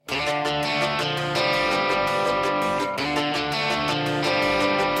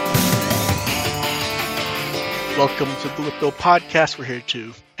Welcome to the Lipto Podcast. We're here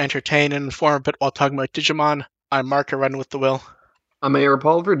to entertain and inform a bit while talking about Digimon. I'm Mark, I run with the Will. I'm AR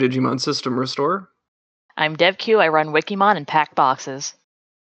Pulver, Digimon System Restore. I'm DevQ, I run Wikimon and pack boxes.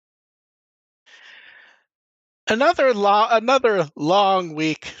 Another long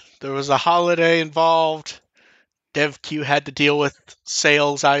week. There was a holiday involved. DevQ had to deal with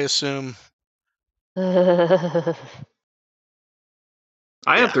sales, I assume.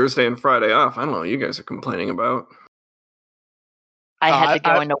 I have Thursday and Friday off. I don't know what you guys are complaining about. I had to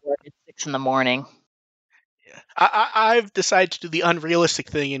go into work at 6 in the morning. I've decided to do the unrealistic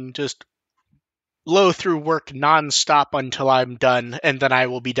thing and just blow through work nonstop until I'm done, and then I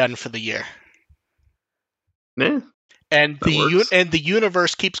will be done for the year. Meh. And the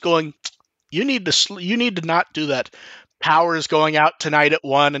universe keeps going. You need to not do that. Power's going out tonight at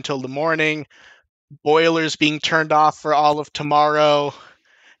 1 until the morning. Boilers being turned off for all of tomorrow.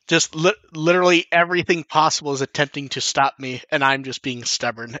 Just literally everything possible is attempting to stop me, and I'm just being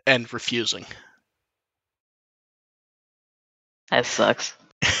stubborn and refusing. That sucks.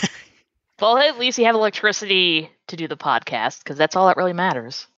 Well, at least you have electricity to do the podcast, because that's all that really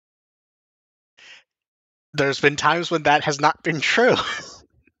matters. There's been times when that has not been true.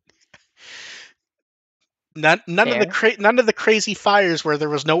 None of the crazy fires where there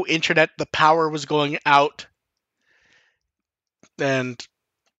was no internet, the power was going out, and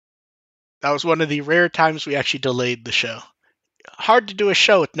that was one of the rare times we actually delayed the show. Hard to do a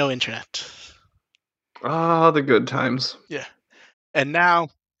show with no internet. Ah, the good times. Yeah. And now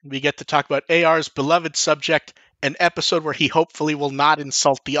we get to talk about AR's beloved subject, an episode where he hopefully will not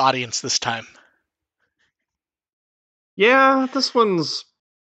insult the audience this time. Yeah, this one's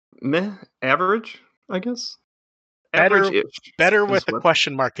meh, average, I guess. Average-ish. Better with a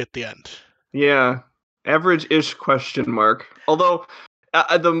question mark at the end. Yeah, average-ish question mark. Although,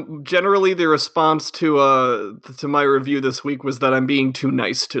 generally the response to my review this week was that I'm being too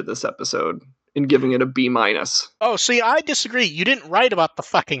nice to this episode in giving it a B-. Oh, see, I disagree. You didn't write about the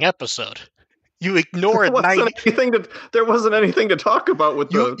fucking episode. You ignored there wasn't anything to talk about with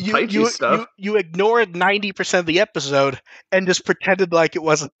the Taichi stuff. You ignored 90% of the episode and just pretended like it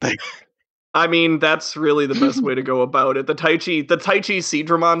wasn't there. I mean, that's really the best way to go about it. The Taichi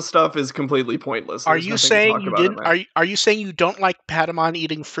Seadramon stuff is completely pointless. Are you saying you didn't? Are you saying you don't like Patamon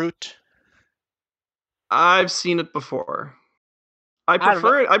eating fruit? I've seen it before. I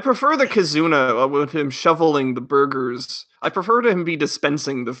prefer the Kizuna with him shoveling the burgers. I prefer to him be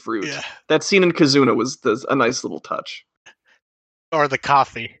dispensing the fruit. Yeah. That scene in Kizuna was a nice little touch. Or the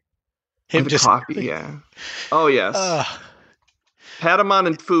coffee. Coffee, yeah. Oh yes. Patamon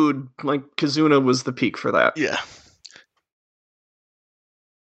and food, like Kizuna was the peak for that. Yeah.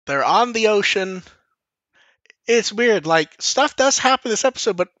 They're on the ocean. It's weird. Like, stuff does happen this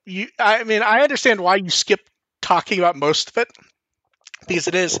episode, but I understand why you skip talking about most of it. Because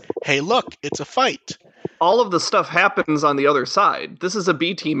it is, hey, look, it's a fight. All of the stuff happens on the other side. This is a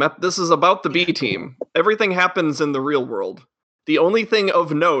B team. This is about the B team. Everything happens in the real world. The only thing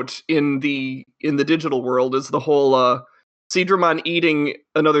of note in the digital world is the whole Seadramon eating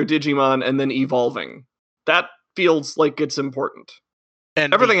another Digimon and then evolving. That feels like it's important.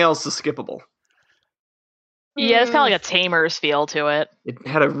 And everything else is skippable. Yeah, it's kind of like a Tamers feel to it. It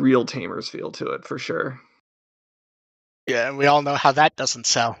had a real Tamers feel to it, for sure. Yeah, and we all know how that doesn't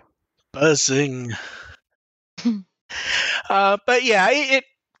sell. Buzzing. But yeah,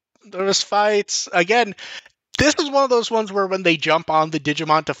 there was fights. Again, this is one of those ones where when they jump on the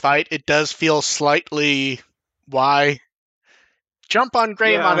Digimon to fight, it does feel slightly, why? Jump on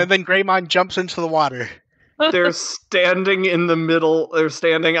Greymon, and then Greymon jumps into the water. They're standing in the middle, they're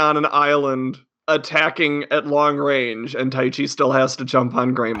standing on an island, attacking at long range, and Taichi still has to jump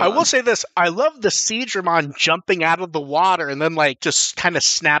on Greymon. I will say this, I love the Seadramon jumping out of the water and then like just kind of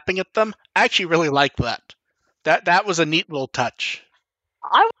snapping at them. I actually really like that. That was a neat little touch.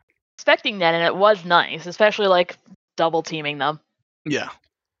 I was expecting that, and it was nice, especially like double teaming them. Yeah.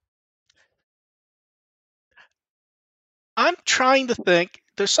 I'm trying to think.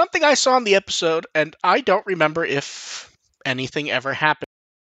 There's something I saw in the episode, and I don't remember if anything ever happened.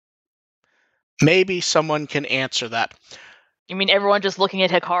 Maybe someone can answer that. You mean everyone just looking at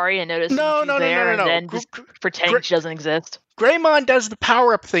Hikari and noticing she's there and then just pretending she doesn't exist? Greymon does the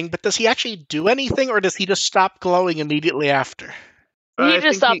power-up thing, but does he actually do anything, or does he just stop glowing immediately after? He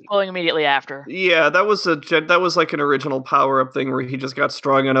just stopped glowing immediately after. Yeah, that was like an original power-up thing where he just got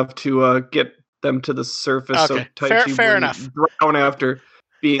strong enough to get them to the surface. Okay, so Taichi fair enough. Drown after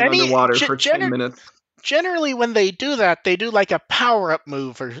being underwater for 10 minutes. Generally, when they do that, they do like a power-up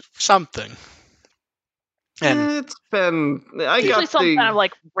move or something. And it's been... Usually some kind of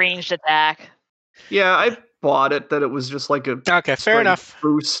like ranged attack. Yeah, bought it that it was just like a Okay, fair straight enough.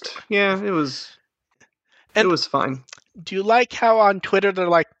 boost. Yeah, it was fine. Do you like how on Twitter they're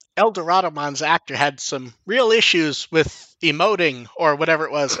like, Eldoradomon's actor had some real issues with emoting or whatever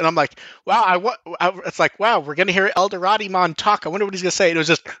it was, and I'm like, wow, it's like, wow, we're gonna hear Eldoradimon talk. I wonder what he's gonna say. And it was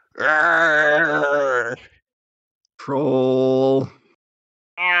just, Troll.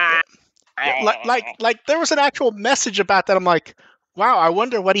 like there was an actual message about that. I'm like, wow, I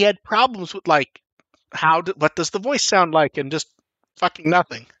wonder what he had problems with. Like, what does the voice sound like? And just fucking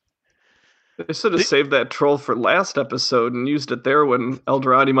nothing. They should have saved that troll for last episode and used it there when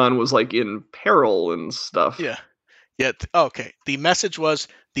Eldoradimon was like in peril and stuff. Yeah. Okay. The message was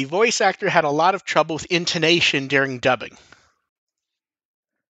the voice actor had a lot of trouble with intonation during dubbing.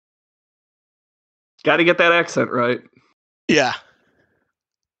 Got to get that accent right. Yeah.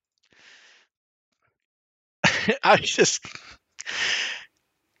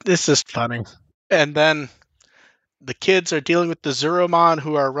 This is funny. And then the kids are dealing with the Zuromon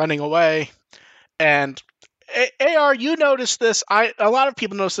who are running away. And AR, you noticed this. A lot of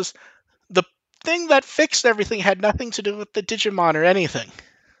people noticed this. The thing that fixed everything had nothing to do with the Digimon or anything.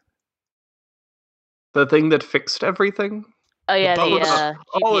 The thing that fixed everything? Oh yeah, the GPS.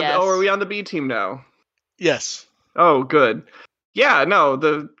 GPS. Are we on the B team now? Yes. Oh, good. Yeah,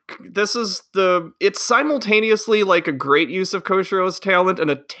 no, it's simultaneously like a great use of Koshiro's talent and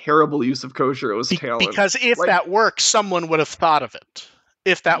a terrible use of Koshiro's talent. Because if that worked, someone would have thought of it.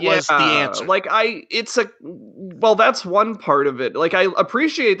 If that was the answer. That's one part of it. Like, I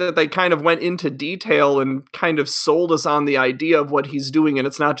appreciate that they kind of went into detail and kind of sold us on the idea of what he's doing, and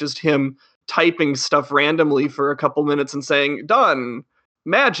it's not just him typing stuff randomly for a couple minutes and saying, done,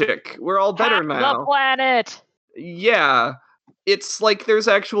 magic, we're all better now. The planet! Yeah. It's like there's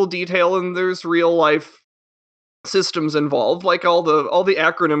actual detail and there's real life systems involved, like all the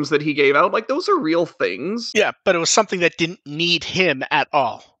acronyms that he gave out, like those are real things. Yeah, but it was something that didn't need him at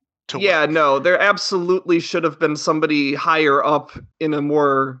all to work. No, there absolutely should have been somebody higher up in a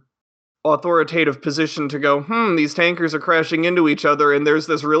more authoritative position to go, these tankers are crashing into each other and there's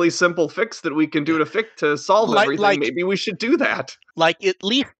this really simple fix that we can do to solve everything. Maybe we should do that. Like, at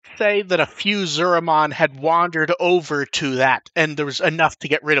least say that a few Zuromon had wandered over to that and there was enough to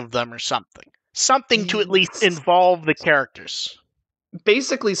get rid of them or something. Something to at least involve the characters.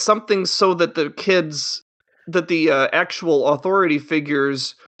 Basically something so that the kids, that the actual authority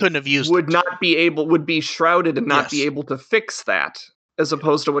figures couldn't have used would be shrouded and not be able to fix that, as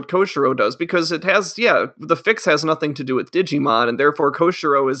opposed to what Koshiro does, because the fix has nothing to do with Digimon, and therefore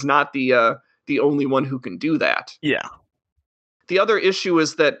Koshiro is not the only one who can do that. Yeah. The other issue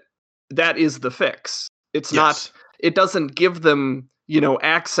is that is the fix. It's not. It doesn't give them,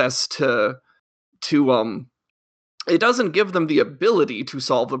 access to. It doesn't give them the ability to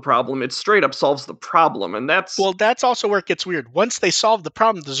solve the problem. It straight up solves the problem, and that's also where it gets weird. Once they solve the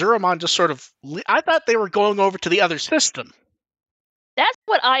problem, the Zuromon just sort of. I thought they were going over to the other system. That's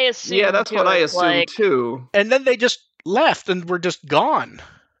what I assumed. Yeah, that's what I assumed too. And then they just left and were just gone.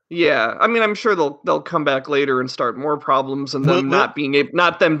 Yeah, I mean, I'm sure they'll come back later and start more problems, and them not dealing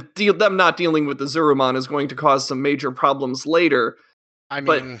with the Zuromon is going to cause some major problems later. I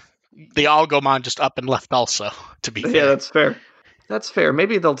mean, the Algomon just up and left also, to be fair. Yeah, that's fair. That's fair.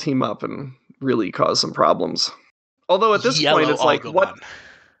 Maybe they'll team up and really cause some problems. Although at this point, it's like, what?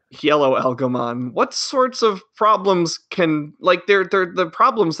 Yellow Algomon. What sorts of problems can, like, the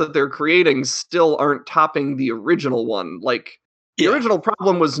problems that they're creating still aren't topping the original one. Like, the original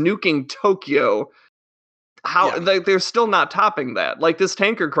problem was nuking Tokyo. They're still not topping that. Like, this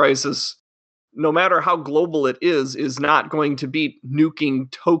tanker crisis, no matter how global it is not going to beat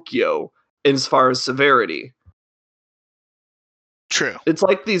nuking Tokyo as far as severity. True. It's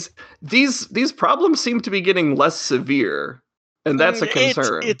like these problems seem to be getting less severe, and that's a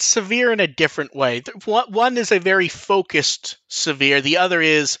concern. It's severe in a different way. One is a very focused severe. The other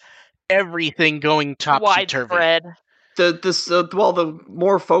is everything going topsy-turvy. Widespread. The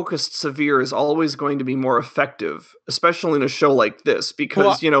more focused severe is always going to be more effective, especially in a show like this,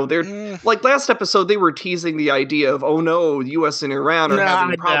 because they're like last episode they were teasing the idea of, oh no, the U.S. and Iran are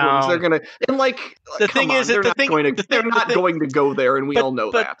having problems. They're gonna they're not going to go there, and we all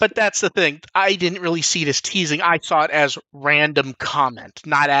know that. But that's the thing. I didn't really see it as teasing. I saw it as random comment,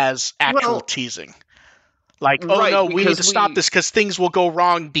 not as actual teasing. Like, we need to stop this because things will go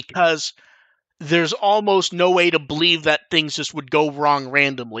wrong because. There's almost no way to believe that things just would go wrong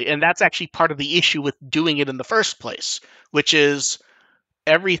randomly. And that's actually part of the issue with doing it in the first place, which is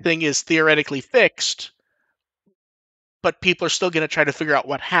everything is theoretically fixed, but people are still going to try to figure out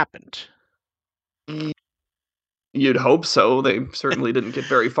what happened. You'd hope so. They certainly didn't get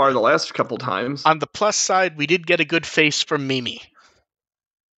very far the last couple times. On the plus side, we did get a good face from Mimi.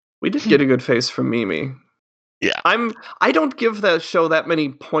 We did get a good face from Mimi. Yeah. I don't give that show that many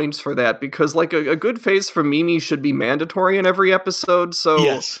points for that, because like a good face from Mimi should be mandatory in every episode, so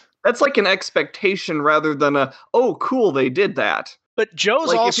Yes. that's like an expectation rather than a, oh cool, they did that. But Joe's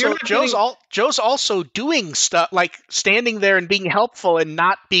Like, if you're also not Joe's also doing stuff like standing there and being helpful and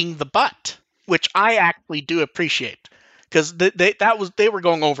not being the butt, which I actually do appreciate, because they were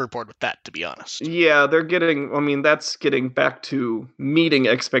going overboard with that, to be honest. Yeah, that's getting back to meeting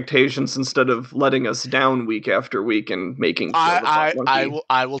expectations instead of letting us down week after week and making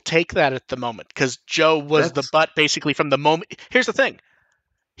I will take that at the moment, because Joe was the butt basically from the moment. Here's the thing.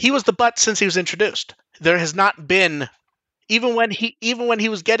 He was the butt since he was introduced. There has not been, even when he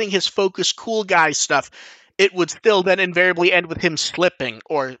was getting his focus cool guy stuff, it would still then invariably end with him slipping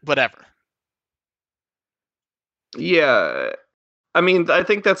or whatever. Yeah. I mean, I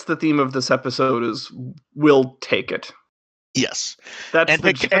think that's the theme of this episode is we'll take it. Yes.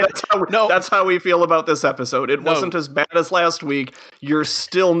 That's how we feel about this episode. It wasn't as bad as last week. You're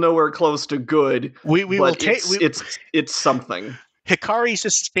still nowhere close to good. We will take it's something. Hikari's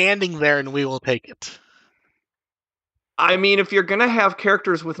just standing there and we will take it. I mean, if you're gonna have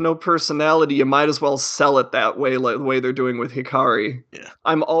characters with no personality, you might as well sell it that way, like the way they're doing with Hikari. Yeah.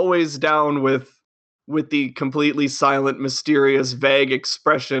 I'm always down with the completely silent, mysterious, vague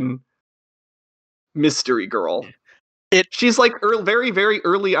expression mystery girl. She's like very, very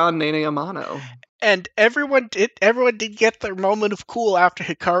early on Nene Amano. And everyone did get their moment of cool after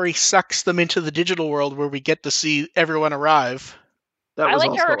Hikari sucks them into the digital world, where we get to see everyone arrive. I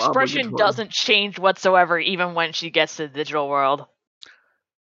like her expression doesn't change whatsoever, even when she gets to the digital world. To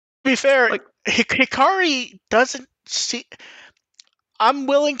be fair, Hikari doesn't see. I'm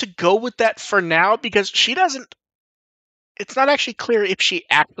willing to go with that for now, because she doesn't. It's not actually clear if she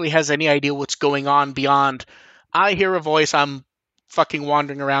actually has any idea what's going on beyond, I hear a voice, I'm fucking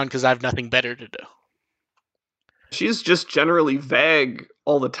wandering around because I have nothing better to do. She's just generally vague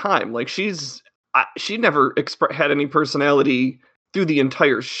all the time. Like, she never had any personality through the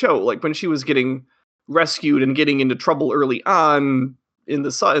entire show. Like, when she was getting rescued and getting into trouble early on in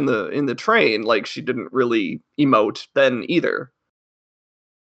the train, like, she didn't really emote then either.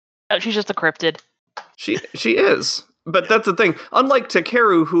 Oh, she's just a cryptid. She is. But that's the thing. Unlike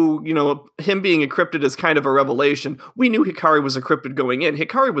Takeru, who, him being a cryptid is kind of a revelation, we knew Hikari was a cryptid going in.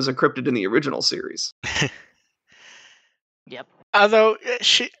 Hikari was a cryptid in the original series. Yep. Although,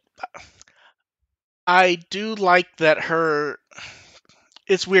 I do like that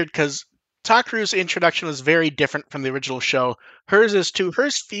it's weird, because Takeru's introduction was very different from the original show. Hers is too.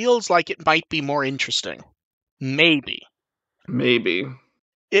 Hers feels like it might be more interesting. Maybe.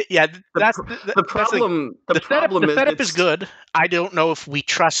 The setup is good. I don't know if we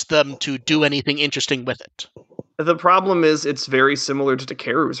trust them to do anything interesting with it. The problem is it's very similar to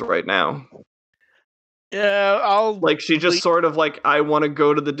Takeru's right now. Yeah, she just sort of like, I want to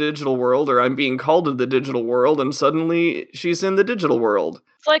go to the digital world, or I'm being called to the digital world, and suddenly she's in the digital world.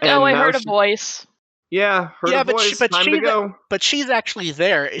 It's like, I heard a voice. Yeah, heard a voice, time to go. But she's actually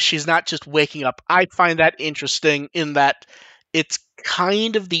there. She's not just waking up. I find that interesting in that it's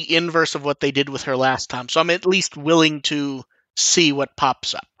kind of the inverse of what they did with her last time. So I'm at least willing to see what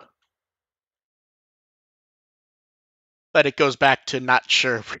pops up. But it goes back to not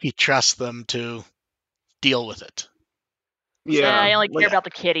sure if we trust them to deal with it. Yeah, I only care about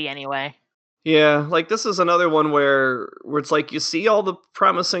the kitty anyway. Yeah, this is another one where it's like you see all the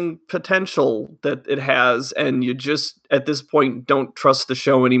promising potential that it has, and you just, at this point, don't trust the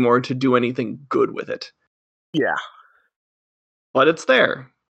show anymore to do anything good with it. Yeah. But it's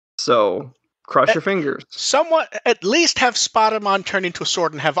there. So, cross your fingers. At least have Spider-Man turn into a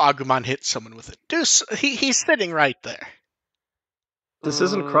sword and have Agumon hit someone with it. He's sitting right there. This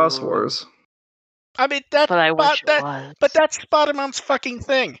isn't Cross Wars. I mean, but that's Spider-Man's fucking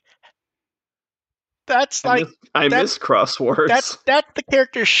thing. That's like... I miss Cross Wars. That's the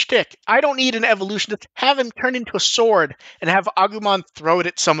character's shtick. I don't need an evolution. Just have him turn into a sword and have Agumon throw it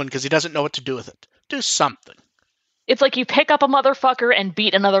at someone because he doesn't know what to do with it. Do something. It's like you pick up a motherfucker and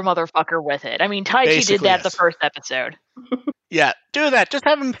beat another motherfucker with it. I mean, Taichi did that the first episode. Yeah, do that. Just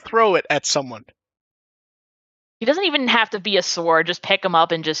have him throw it at someone. He doesn't even have to be a sword. Just pick him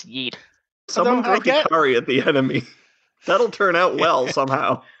up and just yeet. Someone throw Hikari at the enemy. That'll turn out well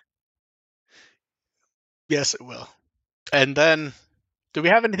somehow. Yes, it will. And then, do we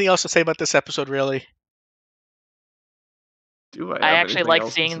have anything else to say about this episode, really? I actually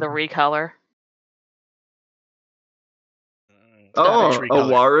like seeing the recolor. Oh,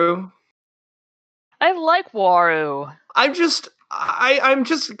 Owaru. I like Waru. I'm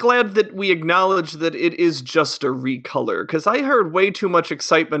just glad that we acknowledge that it is just a recolor, because I heard way too much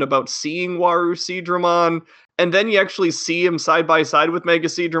excitement about seeing Waru Seadramon, and then you actually see him side by side with Mega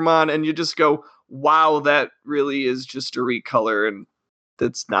Seadramon, and you just go, wow, that really is just a recolor, and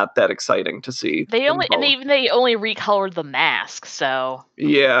it's not that exciting to see. They only recolored the mask, so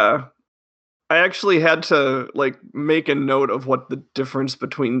yeah. I actually had to make a note of what the difference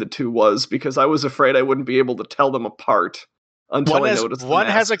between the two was, because I was afraid I wouldn't be able to tell them apart until I noticed one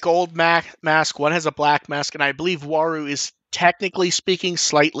the has a gold mask, one has a black mask, and I believe Waru is technically speaking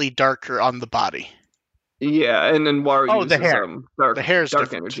slightly darker on the body. Yeah, and then Waru uses the hair. Dark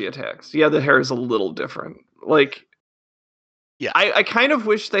different. energy attacks. Yeah, the hair is a little different. Yeah, I kind of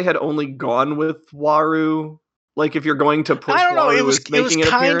wish they had only gone with Waru. If you're going to push Waru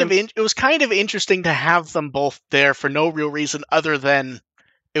it was kind of interesting to have them both there for no real reason other than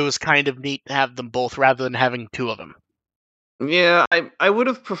it was kind of neat to have them both rather than having two of them. Yeah, I would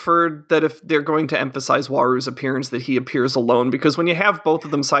have preferred that if they're going to emphasize Waru's appearance, that he appears alone, because when you have both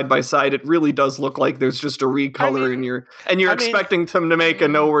of them side by side, it really does look like there's just a recolor, and you're expecting them to make a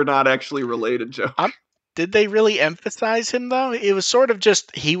no, we're not actually related joke. Did they really emphasize him though? It was sort of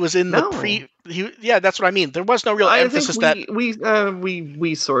just he was in the yeah, that's what I mean. There was no real emphasis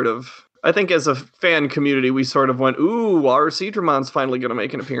we sort of, I think as a fan community, we sort of went, ooh, our Seadramon's finally going to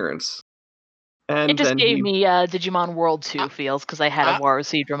make an appearance. And it just gave me Digimon World 2 feels, because I had a Waru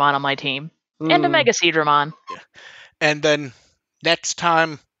Seadramon on my team. And a Mega Seadramon. Yeah. And then next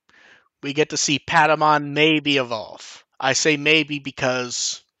time we get to see Patamon maybe evolve. I say maybe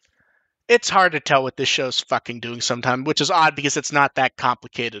because it's hard to tell what this show's fucking doing sometimes, which is odd because it's not that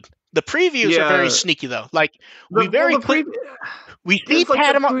complicated. The previews are very sneaky though. We see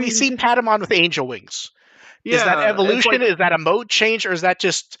Patamon with angel wings. Yeah, is that evolution? Is that a mode change? Or is that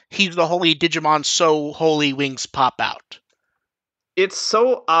just he's the holy Digimon, so holy wings pop out? It's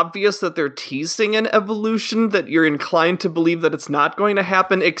so obvious that they're teasing an evolution that you're inclined to believe that it's not going to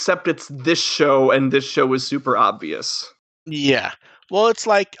happen, except it's this show, and this show is super obvious. Yeah. Well, it's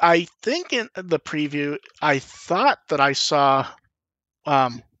I think in the preview, I thought that I saw,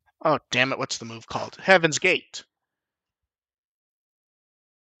 oh, damn it, what's the move called? Heaven's Gate.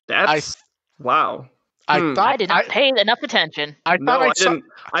 Wow. I did not pay enough attention. I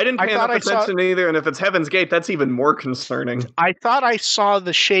didn't pay enough attention either, and if it's Heaven's Gate, that's even more concerning. I thought I saw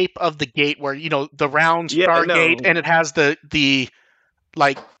the shape of the gate where, the round Stargate, and it has the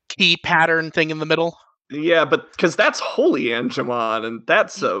key pattern thing in the middle. Yeah, but because that's Holy Angemon, and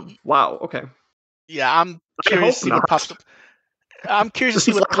that's wow. Okay. Yeah, I'm curious to see what pops up. I'm curious to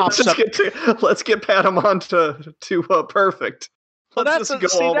see what pops up. Let's get Patamon to perfect. Well, that's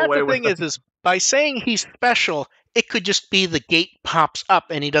the thing is by saying he's special, it could just be the gate pops up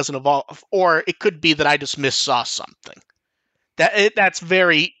and he doesn't evolve, or it could be that I just missaw something. That's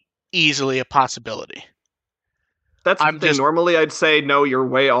very easily a possibility. That's the thing. Normally I'd say, no, you're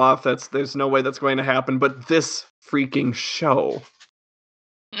way off. There's no way that's going to happen. But this freaking show.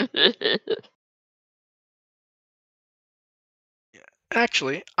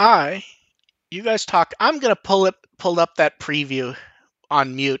 Actually, you guys talk. I'm going to pull up that preview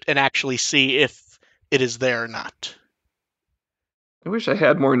on mute and actually see if it is there or not. I wish I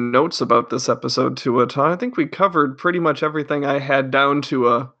had more notes about this episode too. I think we covered pretty much everything I had down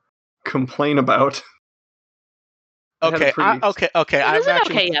to complain about. Okay.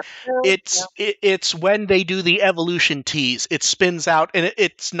 It's when they do the evolution tease. It spins out, and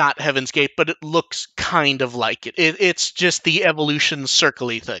it's not Heaven's Gate, but it looks kind of like it. It's just the evolution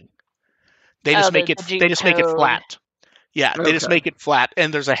circly thing. They just make it flat. Yeah, they just make it flat,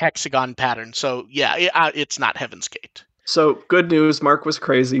 and there's a hexagon pattern. So yeah, it's not Heaven's Gate. So good news. Mark was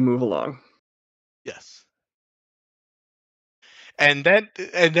crazy. Move along. Yes. And then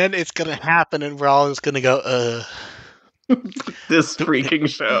it's gonna happen, and we're all just gonna go, This freaking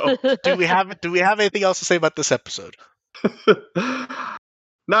show. Do we have anything else to say about this episode?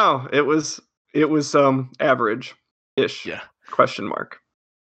 No, it was average-ish. Yeah. Question mark.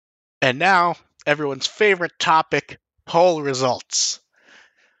 And now everyone's favorite topic, poll results.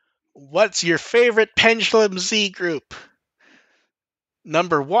 What's your favorite Pendulum Z group?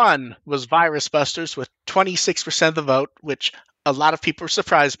 Number 1 was Virus Busters with 26% of the vote, which a lot of people were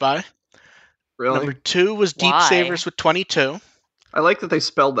surprised by. Really? Number 2 was Deep Savers with 22. I like that they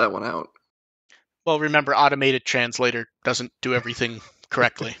spelled that one out. Well, remember, automated translator doesn't do everything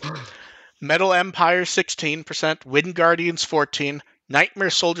correctly. Metal Empire 16%, Wind Guardians 14, Nightmare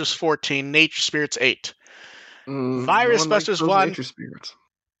Soldiers 14, Nature Spirits 8. Virus Busters 1. Nature Spirits.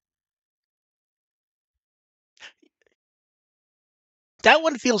 That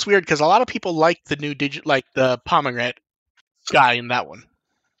one feels weird because a lot of people like the new like the pomegranate guy in that one.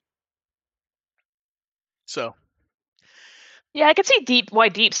 So Yeah, I could see why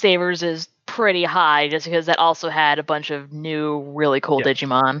Deep Savers is pretty high, just because that also had a bunch of new, really cool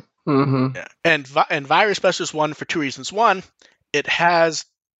Digimon. Mm-hmm. yeah, and Virus Busters won for two reasons. One, it has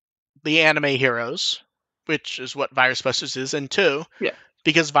the anime heroes, which is what Virus Busters is, and two,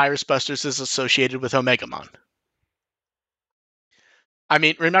 because Virus Busters is associated with Omegamon. I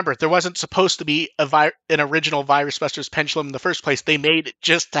mean, remember, there wasn't supposed to be an original Virus Busters pendulum in the first place. They made it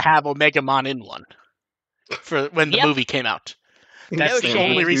just to have Omegamon in one for when the movie came out. That's the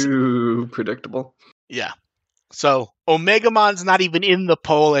only reason. Too predictable. Yeah. So Omegamon's not even in the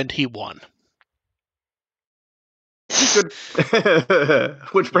poll, and he won. Good.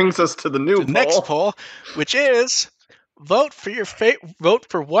 Which brings us to the next poll, which is vote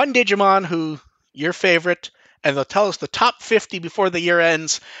for one Digimon who your favorite, and they'll tell us the top 50 before the year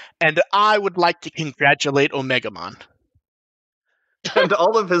ends. And I would like to congratulate Omegamon and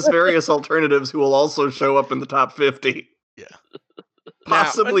all of his various alternatives, who will also show up in the top 50. Yeah.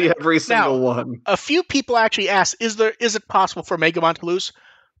 Possibly every single one. A few people actually asked, is it possible for Omegamon to lose?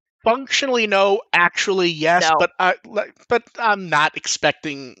 Functionally, no. Actually, yes. No. But I'm not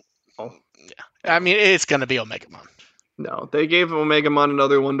expecting. Oh, yeah. I mean, it's going to be Omegamon. No, they gave Omegamon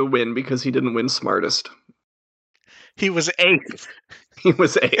another one to win because he didn't win smartest. He was 8th. He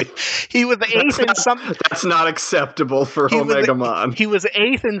was 8th. He was 8th in something. That's not acceptable for Omegamon. He was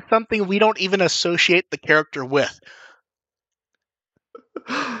 8th in something we don't even associate the character with.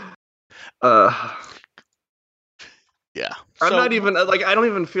 Yeah. I'm not even I don't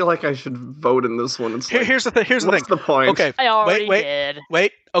even feel like I should vote in this one. It's here's the thing. What's the point? Okay. I already did.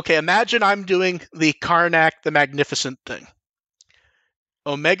 Wait. Okay. Imagine I'm doing the Karnak the Magnificent thing.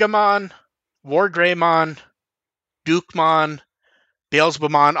 Omegamon, Wargreymon, Dukemon,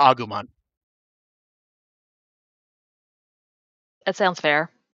 Beelzebumon, Agumon. That sounds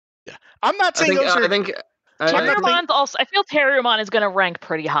fair. Yeah. I'm not saying those are. Terriermon also. I feel Terriermon is going to rank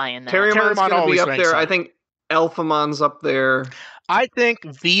pretty high in that. Terriermon's going to be up there. I think Alphamon's up there. I think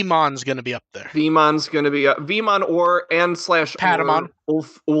Vmon's going to be up there. Vmon's going to be up. Vmon and Patamon.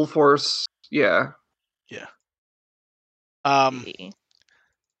 Ulforce. Yeah. Yeah.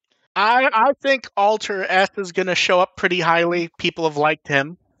 I think Alter S is going to show up pretty highly. People have liked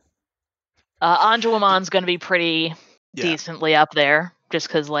him. Angelomon's going to be pretty decently up there, just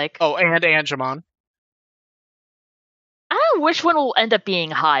because and Angemon. I don't know which one will end up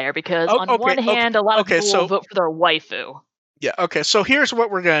being higher, because on one hand, a lot of people will vote for their waifu. Yeah, okay, so here's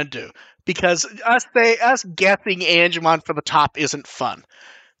what we're going to do. Because us guessing Angemon for the top isn't fun.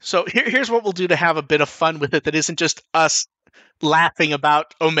 So here's what we'll do to have a bit of fun with it that isn't just us laughing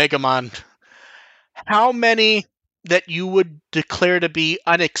about Omegamon. How many that you would declare to be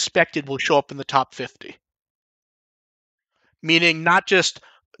unexpected will show up in the top 50? Meaning not just,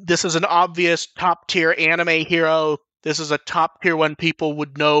 this is an obvious top-tier anime hero, this is a top-tier one people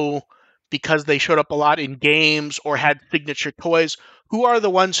would know because they showed up a lot in games or had signature toys. Who are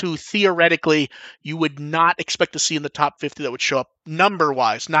the ones who theoretically you would not expect to see in the top 50 that would show up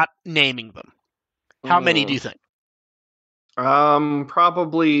number-wise, not naming them? How many do you think?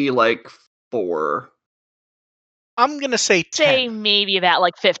 Probably 4. I'm going to say 10. Say maybe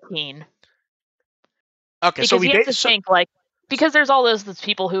about 15. Okay, because so we have to think because there's all those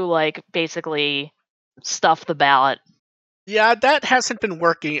people who basically stuff the ballot. Yeah, that hasn't been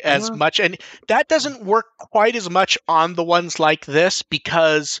working as much, and that doesn't work quite as much on the ones like this,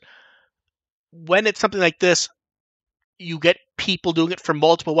 because when it's something like this, you get people doing it for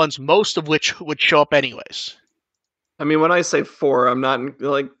multiple ones, most of which would show up anyways. I mean, when I say 4, I'm not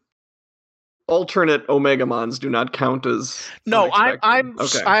alternate Omegamons do not count as. No,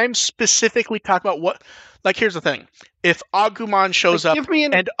 I'm specifically talking about what. Here's the thing: if Agumon shows up, give me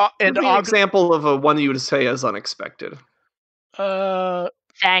an example of a one you would say as unexpected.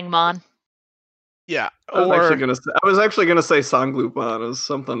 Fangmon. Yeah, I was actually gonna say Sanglupmon as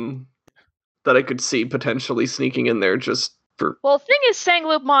something that I could see potentially sneaking in there just for. Well, the thing is,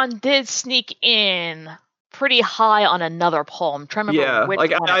 Sanglupmon did sneak in pretty high on another poll. I'm trying to remember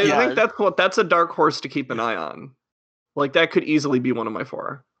which one I think that's a dark horse to keep an eye on. That could easily be one of my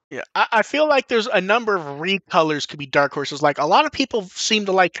 4. Yeah, I feel like there's a number of recolors could be dark horses. A lot of people seem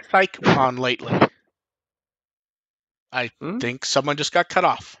to like Psychmon lately. I think someone just got cut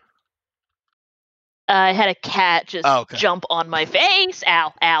off. I had a cat just jump on my face.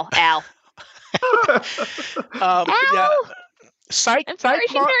 Ow, ow, ow. Ow! Yeah. I'm sorry,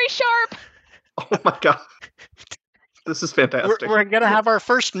 she's very sharp. Oh my god. This is fantastic. We're going to have our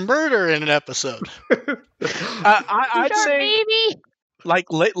first murder in an episode. I'd say... Baby.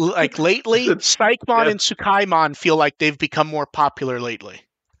 Like lately, Psychemon and Tsukaimon feel like they've become more popular lately.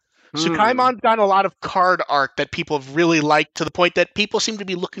 Tsukaimon's got a lot of card art that people have really liked, to the point that people seem to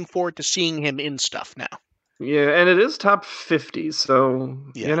be looking forward to seeing him in stuff now. Yeah, and it is top 50, so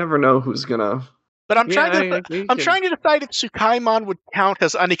you never know who's gonna. But I'm trying to decide if Tsukaimon would count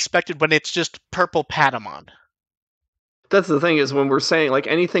as unexpected when it's just purple Patamon. That's the thing, is when we're saying like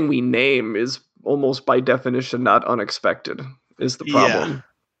anything we name is almost by definition not unexpected, is the problem. Yeah.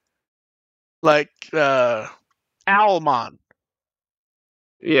 Like Owlmon.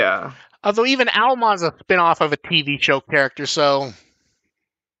 Yeah. Although even Owlmon's a spin-off of a TV show character, so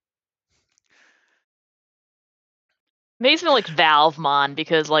maybe something like Valvemon,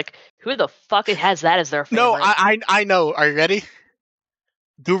 because like who the fuck has that as their favorite? No, I know. Are you ready?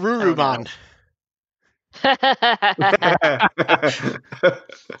 Garurumon.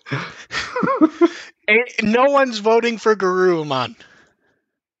 No one's voting for Garurumon.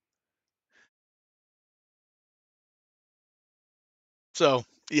 So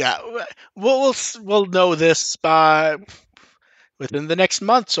yeah, we'll know this by within the next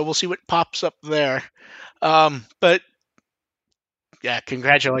month. So we'll see what pops up there. But yeah,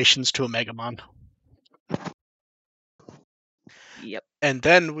 congratulations to Omegamon. Yep. And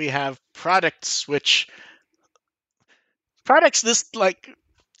then we have products, this like,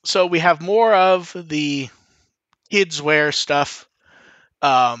 so we have more of the kids wear stuff.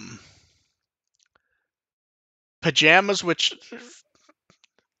 Pajamas, which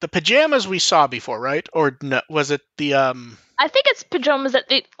the pajamas we saw before, right? Or no, was it the I think it's pajamas that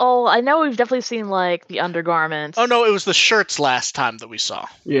I know we've definitely seen like the undergarments. Oh no, it was the shirts last time that we saw.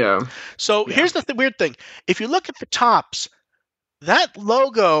 Yeah. So here's the weird thing. If you look at the tops, that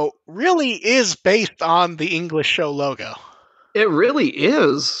logo really is based on the English show logo. It really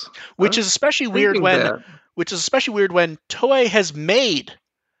is. Which is especially weird when Toei has made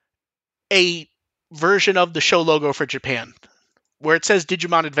a version of the show logo for Japan, where it says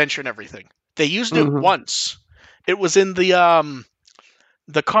Digimon Adventure and everything. They used it once. It was in the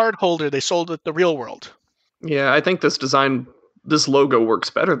card holder they sold at the Real World. Yeah, I think this logo works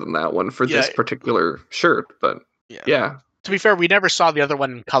better than that one for this particular shirt, but yeah. To be fair, we never saw the other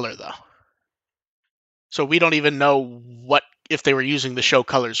one in color, though. So we don't even know if they were using the show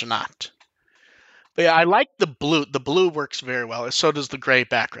colors or not. But yeah, I like the blue. The blue works very well. So does the gray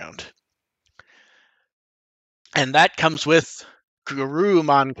background. And that comes with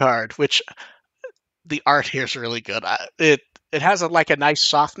Garurumon card, which the art here is really good. It has a nice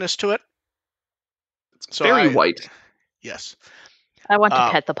softness to it. It's very white. Yes. I want to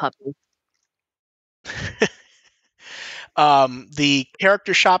pet the puppy. The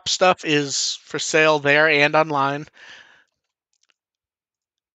character shop stuff is for sale there and online.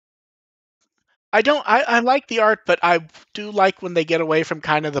 I like the art, but I do like when they get away from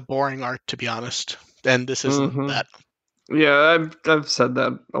kind of the boring art, to be honest. And this isn't that. Yeah, I've said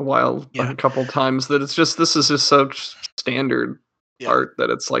that a couple times, that this is just such standard art that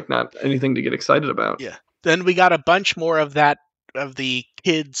it's like not anything to get excited about. Yeah. Then we got a bunch more of that, of the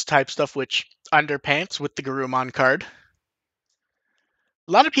kids type stuff, which underpants with the Garurumon card.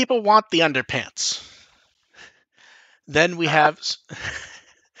 A lot of people want the underpants. Then we have...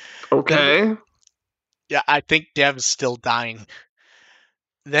 Okay. Yeah, I think Dev's still dying.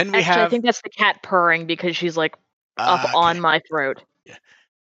 Then we I think that's the cat purring because she's like up on my throat. Yeah.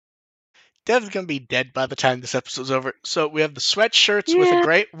 Dev's gonna be dead by the time this episode's over. So we have the sweatshirts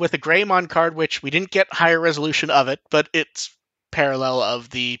with a Greymon card, which we didn't get higher resolution of it, but it's parallel of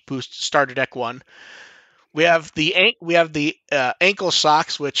the boost starter deck one. We have the ankle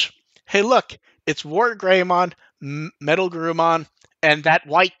socks, which, hey look, it's War Greymon, Metal Garurumon, and that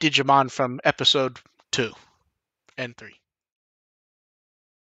white Digimon from episode 2 and 3.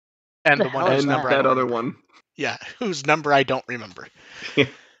 And the one whose number that other one. Yeah, whose number I don't remember.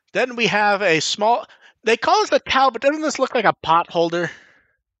 Then we have a small... They call it a towel, but doesn't this look like a pot holder?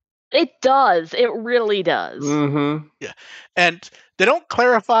 It does. It really does. Mm-hmm. Yeah. And they don't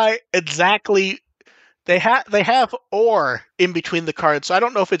clarify exactly... They have or in between the cards, so I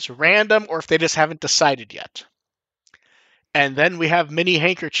don't know if it's random or if they just haven't decided yet. And then we have mini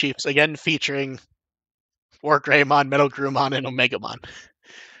handkerchiefs, again featuring War Greymon, Metal Garurumon, and Omegamon.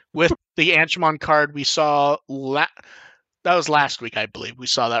 With the Angemon card we saw... That was last week, I believe. We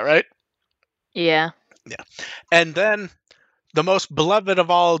saw that, right? Yeah. Yeah. And then the most beloved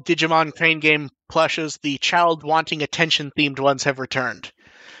of all Digimon Crane Game plushes, the child wanting attention themed ones, have returned.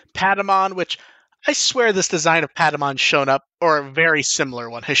 Patamon, which I swear this design of Patamon's shown up, or a very similar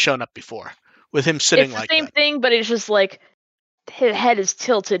one has shown up before, with him sitting like that. It's the same thing, but it's just like his head is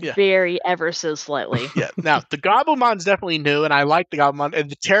tilted Yeah. very ever so slightly. Yeah. Now, the Gobblemon's definitely new, and I like the Gobblemon. And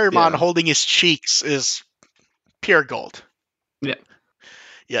the Terramon Yeah. holding his cheeks is pure gold. Yeah.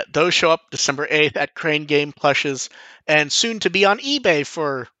 Yeah, those show up December 8th at Crane Game Plushes, and soon to be on eBay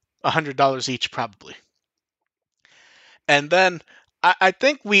for $100 each, probably. And then, I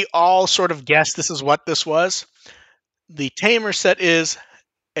think we all sort of guessed this is what this was. The Tamer set is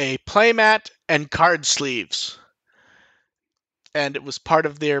a playmat and card sleeves. And it was part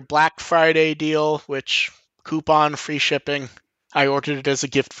of their Black Friday deal, which coupon, free shipping. I ordered it as a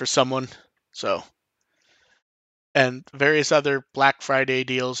gift for someone, so. And various other Black Friday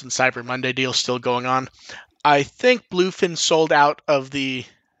deals and Cyber Monday deals still going on. I think Bluefin sold out of the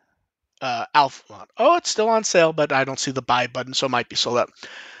Alphamon. Oh, it's still on sale, but I don't see the buy button, so it might be sold out.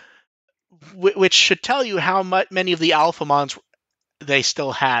 Which should tell you how many of the Alphamons they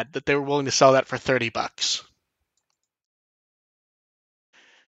still had, that they were willing to sell that for $30.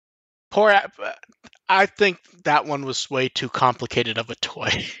 I think that one was way too complicated of a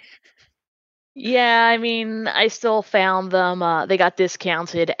toy. Yeah, I mean, I still found them. They got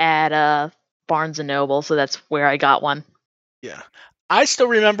discounted at Barnes and Noble, so that's where I got one. Yeah. I still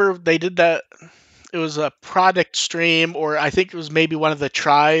remember they did that. It was a product stream, or I think it was maybe one of the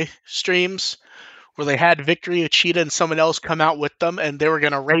try streams, where they had Victory Uchida and someone else come out with them, and they were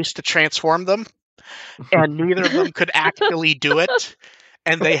going to race to transform them, and neither of them could actually do it,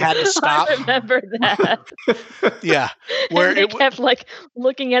 and they had to stop. I remember that. Yeah. Where they kept like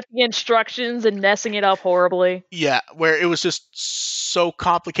looking at the instructions and messing it up horribly. Yeah, where it was just so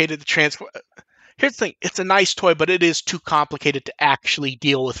complicated to transform. Here's the thing, it's a nice toy, but it is too complicated to actually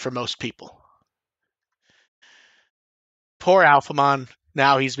deal with for most people. Poor Alphamon,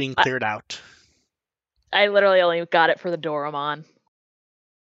 now he's being cleared out. I literally only got it for the Doramon.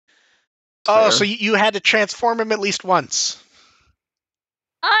 Oh, so you had to transform him at least once.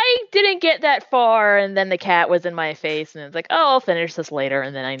 I didn't get that far, and then the cat was in my face, and it's like, oh, I'll finish this later,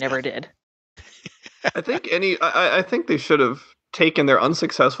 and then I never did. I think they should have taken their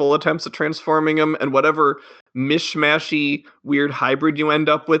unsuccessful attempts at transforming him, and whatever mishmashy weird hybrid you end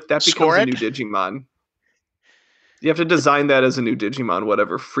up with, that becomes a new Digimon. You have to design that as a new Digimon,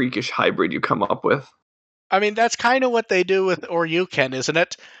 whatever freakish hybrid you come up with. I mean, that's kind of what they do with Oryuken, isn't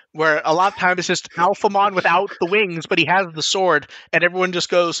it? Where a lot of times it's just Alphamon without the wings, but he has the sword, and everyone just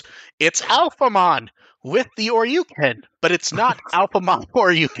goes, it's Alphamon with the Oryuken, but it's not Alphamon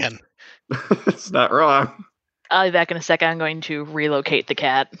Oryuken. It's not wrong. I'll be back in a second. I'm going to relocate the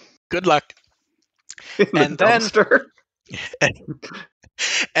cat. Good luck.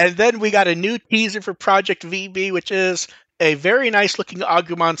 And then we got a new teaser for Project VB, which is a very nice looking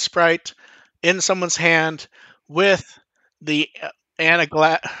Agumon sprite in someone's hand with the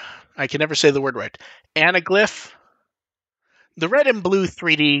I can never say the word right. Anaglyph. The red and blue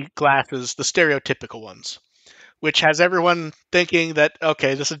 3D glasses, the stereotypical ones, which has everyone thinking that,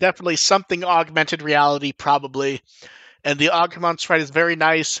 okay, this is definitely something augmented reality, probably. And the Agumon sprite is very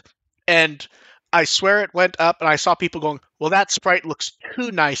nice. And I swear it went up, and I saw people going, well, that sprite looks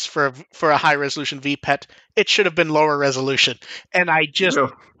too nice for a high-resolution VPET. It should have been lower resolution. And I just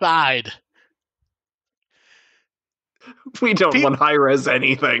sighed. We don't want high-res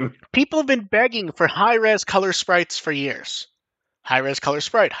anything. People have been begging for high-res color sprites for years. High-res color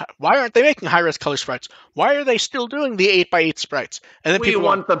sprite. Why aren't they making high-res color sprites? Why are they still doing the 8x8 sprites? And then we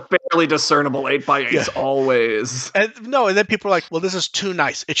want the barely discernible 8x8s always. And then people are like, well, this is too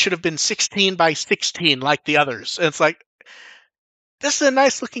nice. It should have been 16x16 like the others. And it's like, this is a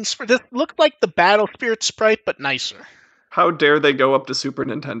nice looking sprite. This looked like the Battle Spirit sprite, but nicer. How dare they go up to Super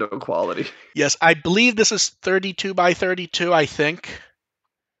Nintendo quality? Yes, I believe this is 32x32, I think.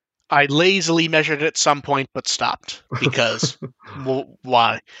 I lazily measured it at some point, but stopped because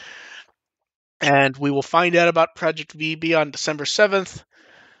why? And we will find out about Project VB on December 7th.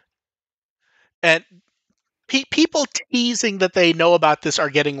 And people teasing that they know about this are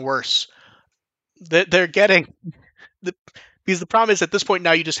getting worse. They're getting... because the problem is at this point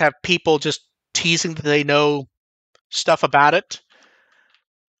now you just have people just teasing that they know stuff about it.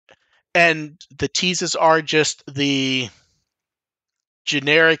 And the teases are just the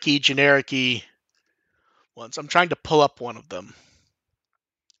generic-y ones. I'm trying to pull up one of them.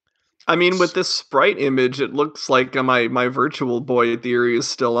 I mean, with this sprite image, it looks like my Virtual Boy theory is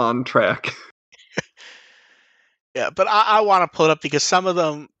still on track. Yeah, but I want to pull it up because some of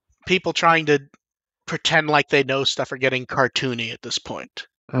them, people trying to pretend like they know stuff, are getting cartoony at this point.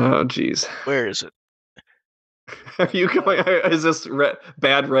 Oh, jeez. Where is it? Are you going? Is this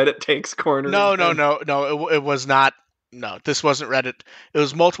bad Reddit takes corner? No. It was not. No, this wasn't Reddit. It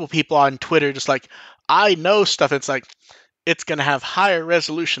was multiple people on Twitter, just like, I know stuff. It's like, it's going to have higher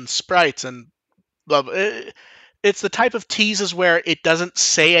resolution sprites and blah, blah. It's the type of teases where it doesn't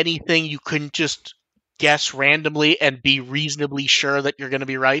say anything you couldn't just guess randomly and be reasonably sure that you're going to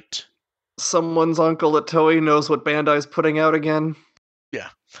be right. Someone's uncle at Toei knows what Bandai's putting out again. Yeah.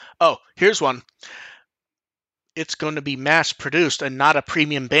 Oh, here's one. It's going to be mass-produced and not a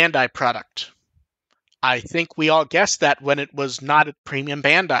premium Bandai product. I think we all guessed that when it was not at Premium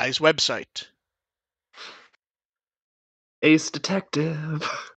Bandai's website. Ace Detective.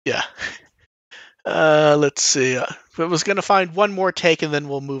 Yeah. Let's see. I was going to find one more take and then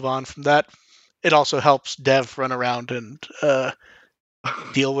we'll move on from that. It also helps Dev run around and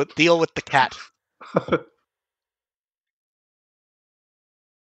deal with the cat.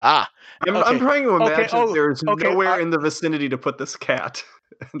 I'm trying to imagine Okay. there's nowhere in the vicinity to put this cat.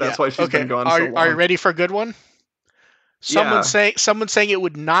 That's why she's been gone so long. Are you ready for a good one? Someone saying it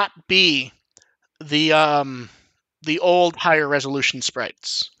would not be the old higher resolution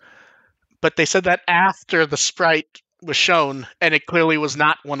sprites. But they said that after the sprite was shown, and it clearly was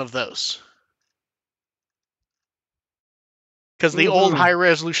not one of those. Because the old high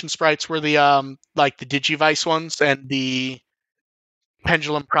resolution sprites were the like the Digivice ones and the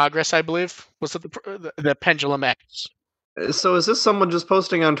Pendulum Progress, I believe. Was it the Pendulum X? So is this someone just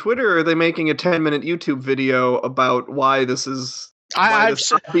posting on Twitter, or are they making a 10-minute YouTube video about why this is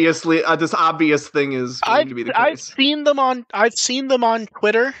this obvious thing is going to be the case? I've seen them on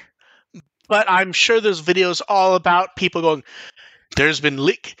Twitter, but I'm sure there's videos all about people going, there's been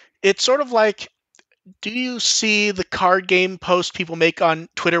leak. It's sort of like, do you see the card game post people make on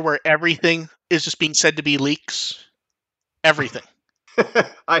Twitter where everything is just being said to be leaks? Everything.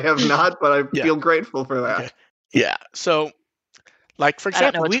 I have not, but I feel grateful for that. Okay. Yeah. So, like, for example,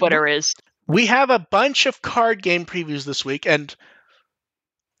 I don't know what Twitter is. We have a bunch of card game previews this week, and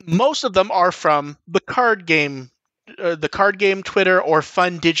most of them are from the card game Twitter or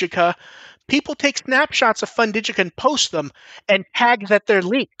Fun Digica. People take snapshots of Fun Digica and post them and tag that they're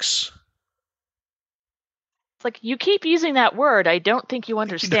leaks. It's like, you keep using that word. I don't think you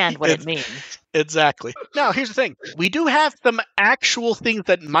understand what it means. Exactly. Now, here's the thing. We do have some actual things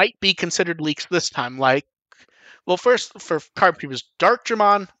that might be considered leaks this time, like, well, first, for card previews, Dark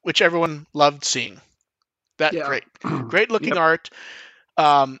Dramon, which everyone loved seeing. Great looking art.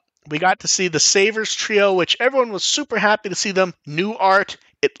 We got to see the Savers Trio, which everyone was super happy to see them. New art.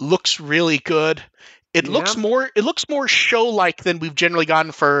 It looks really good. It looks more show-like than we've generally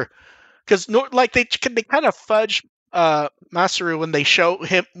gotten for, because they kind of fudge Masaru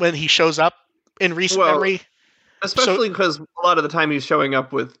when he shows up in recent memory. Especially because a lot of the time he's showing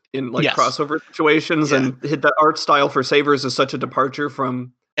up in crossover situations, and the art style for Savers is such a departure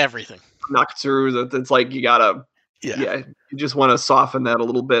from everything. Natsuru that it's like you gotta, you just want to soften that a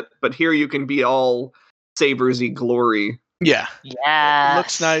little bit. But here you can be all Savers-y glory. Yeah. Yeah. It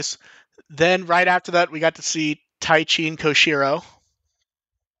looks nice. Then right after that, we got to see Taichi and Koshiro,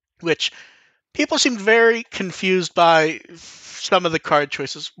 which people seemed very confused by some of the card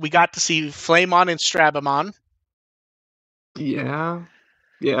choices. We got to see Flamon and Strabamon. Yeah.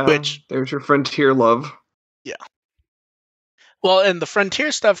 Which there's your Frontier love. Yeah. Well, and the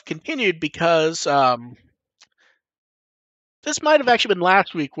Frontier stuff continued because this might have actually been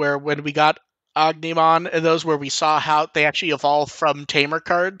last week when we got Ognimon and those where we saw how they actually evolved from Tamer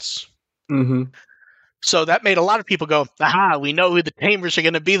cards. Mm-hmm. So that made a lot of people go, aha, we know who the Tamers are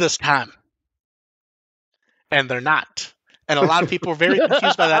going to be this time. And they're not. And a lot of people were very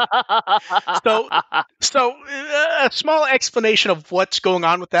confused by that. So a small explanation of what's going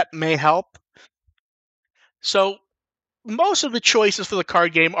on with that may help. So most of the choices for the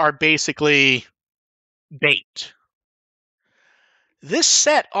card game are basically bait. This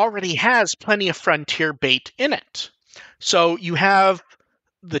set already has plenty of Frontier bait in it. So you have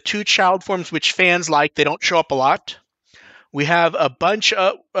the two child forms which fans like. They don't show up a lot. We have a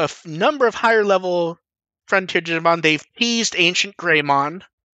number of higher level Frontier Digimon. They've teased Ancient Greymon.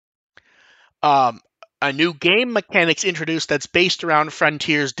 A new game mechanics introduced that's based around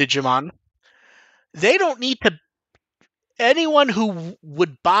Frontier's Digimon. They don't need to... Anyone who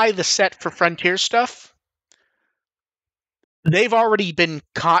would buy the set for Frontier stuff, they've already been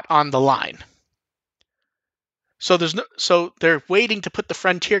caught on the line. So they're waiting to put the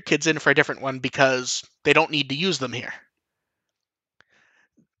Frontier kids in for a different one because they don't need to use them here.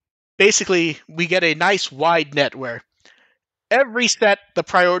 Basically, we get a nice wide net where every set, the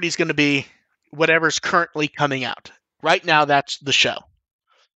priority is going to be whatever's currently coming out. Right now, that's the show.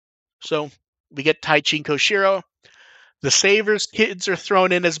 So we get Taichi and Koshiro. The Savers kids are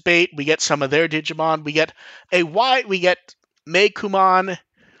thrown in as bait. We get some of their Digimon. We get Meikumon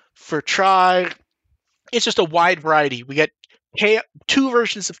for Tri. it's just a wide variety. We get two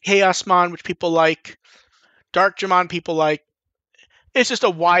versions of Chaosmon, which people like. Darkdramon people like. It's just a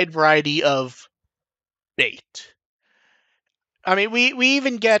wide variety of bait. I mean, we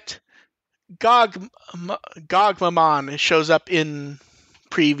even get Gogmamon shows up in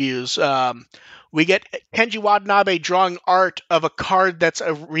previews. We get Kenji Watanabe drawing art of a card that's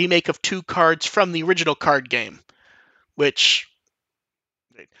a remake of two cards from the original card game, which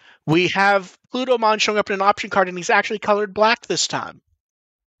we have Plutomon showing up in an option card, and he's actually colored black this time.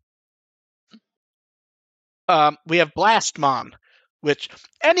 We have Blastmon, which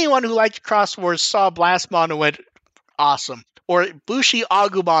anyone who liked Cross Wars saw Blastmon and went, awesome. Or Bushi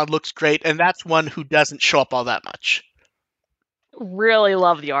Agumon looks great, and that's one who doesn't show up all that much. Really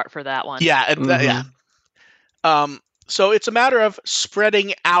love the art for that one. Yeah, yeah. So it's a matter of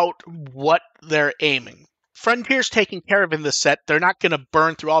spreading out what they're aiming. Frontier's taking care of in this set. They're not going to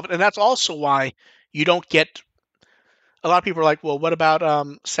burn through all of it, and that's also why you don't get. A lot of people are like, "Well, what about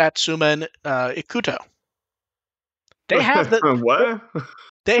Satsuma and Ikuto?" They have the what?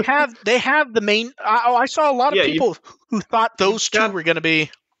 They have the main. I saw a lot of people who thought those two were going to be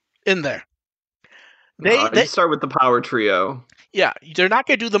in there. They start with the power trio. Yeah, they're not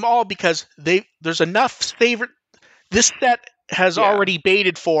going to do them all because there's enough favorite. This set has already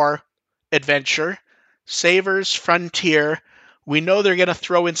baited for Adventure, Savers, Frontier. We know they're going to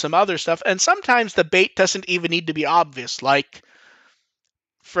throw in some other stuff, and sometimes the bait doesn't even need to be obvious. Like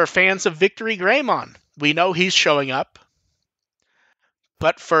for fans of Victory Greymon, we know he's showing up.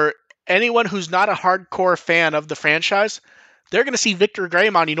 But for anyone who's not a hardcore fan of the franchise, they're going to see Victor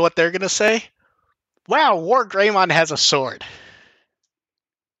Greymon. You know what they're going to say? Wow, War Greymon has a sword.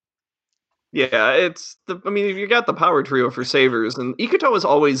 Yeah, I mean, you got the power trio for Savers, and Ikuto is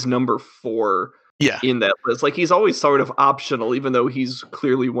always number 4 in that list. Like, he's always sort of optional, even though he's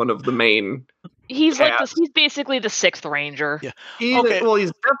clearly one of the main. He's he's basically the 6th Ranger. Yeah. Well,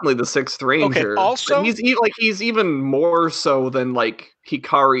 he's definitely the 6th Ranger. Okay. Also, he's even more so than like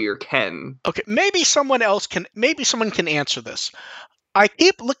Hikari or Ken. Okay, maybe someone can answer this. I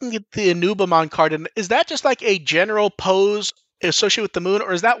keep looking at the Anubamon card, and is that just like a general pose associated with the moon,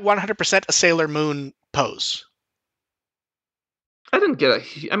 or is that 100% a Sailor Moon pose? I didn't get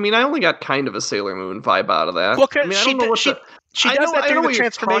I only got kind of a Sailor Moon vibe out of that. Well, she does that during the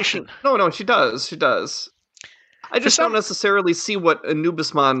transformation. No, she does. I just don't necessarily see what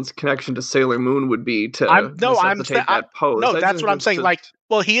Anubismon's connection to Sailor Moon would be to necessitate that pose. No, that's what I'm saying.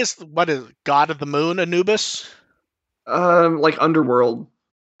 He is God of the Moon, Anubis? Like Underworld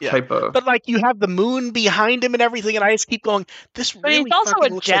type of. But you have the moon behind him and everything, and I just keep going, this really he's also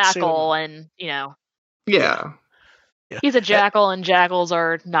a jackal, like and Yeah. He's a jackal, and jackals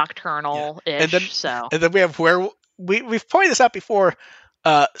are nocturnal-ish. And then we have we've pointed this out before.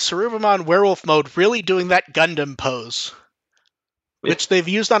 Sarubamon Werewolf Mode really doing that Gundam pose, which they've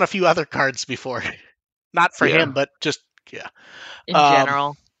used on a few other cards before. Not for him, but just in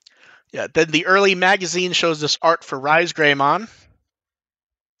general. Yeah. Then the early magazine shows this art for Rise Greymon.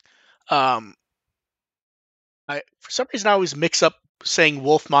 For some reason, I always mix up saying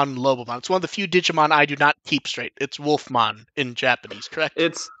Wolfmon and Lobomon. It's one of the few Digimon I do not keep straight. It's Wolfmon in Japanese, correct?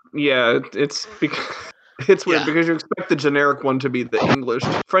 It's weird because you expect the generic one to be the English.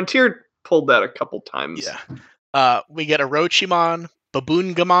 Frontier pulled that a couple times. Yeah. We get Orochimon,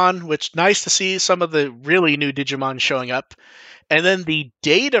 Baboongamon, which nice to see some of the really new Digimon showing up. And then the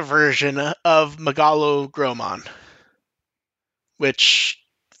data version of Megalo-Gromon, which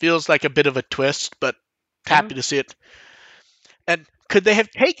feels like a bit of a twist, but happy to see it. And could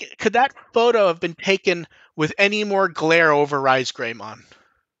that photo have been taken with any more glare over Rise Greymon?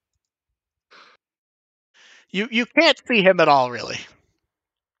 You can't see him at all, really.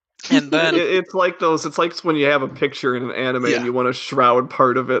 And then it's like when you have a picture in an anime and you want to shroud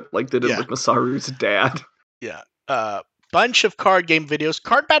part of it, like they did with Masaru's dad. Yeah. Bunch of card game videos.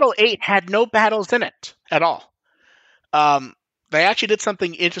 Card Battle 8 had no battles in it at all. They actually did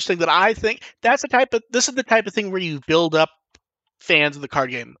something interesting that I think this is the type of thing where you build up fans of the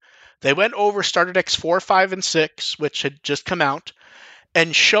card game. They went over Starter Decks 4, 5, and 6, which had just come out,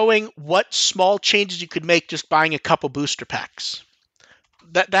 and showing what small changes you could make just buying a couple booster packs.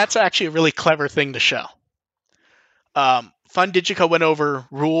 That's actually a really clever thing to show. Fun Digico went over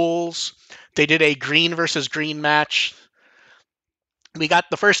rules. They did a green versus green match. We got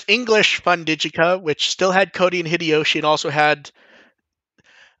the first English Fun Digica, which still had Cody and Hideyoshi, and also had...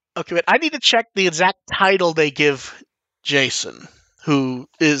 Okay, but I need to check the exact title they give Jason, who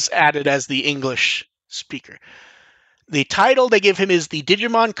is added as the English speaker. The title they give him is the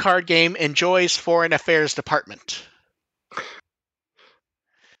Digimon Card Game Enjoys Foreign Affairs Department.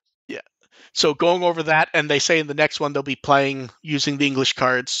 Yeah. So going over that, and they say in the next one they'll be playing using the English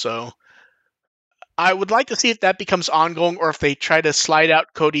cards. So I would like to see if that becomes ongoing, or if they try to slide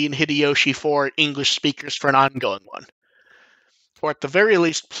out Cody and Hideyoshi for English speakers for an ongoing one. Or at the very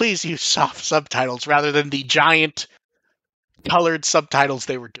least, please use soft subtitles rather than the giant colored subtitles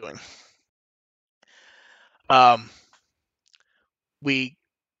they were doing. We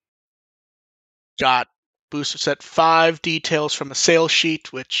got Booster Set 5 details from a sales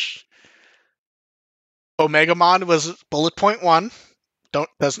sheet, which Omegamon was bullet point 1.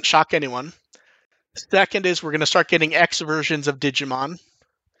 Doesn't shock anyone. Second is we're going to start getting X versions of Digimon,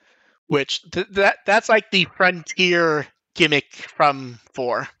 which that's like the frontier gimmick from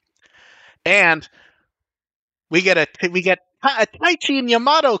 4. And we get a Taichi and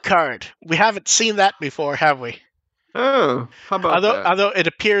Yamato card. We haven't seen that before, have we? Oh, how about that? Although it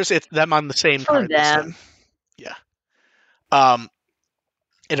appears it's them on the same card this time. Yeah.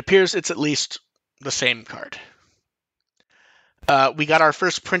 It appears it's at least the same card. We got our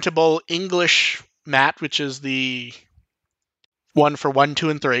first printable English mat, which is the one for 1, 2,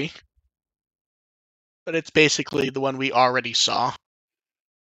 and 3. But it's basically the one we already saw.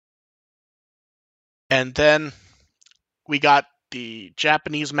 And then we got the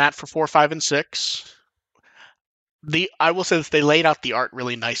Japanese mat for 4, 5, and 6. I will say that they laid out the art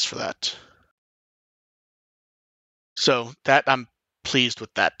really nice for that. So that I'm pleased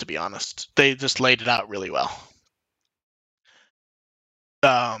with that, to be honest. They just laid it out really well.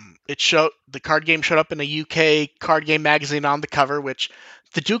 The card game showed up in a UK card game magazine on the cover, which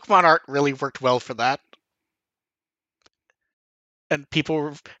the Dukemon art really worked well for that. And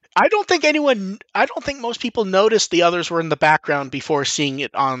I don't think most people noticed the others were in the background before seeing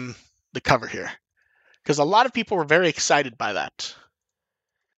it on the cover here. Because a lot of people were very excited by that.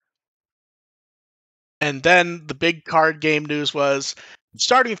 And then the big card game news was,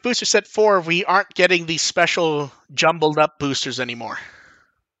 starting with Booster Set 4, we aren't getting these special jumbled up boosters anymore.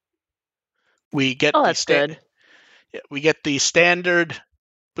 We get that's good. We get the standard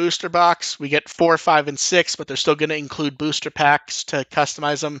booster box. We get 4, 5, and 6, but they're still going to include booster packs to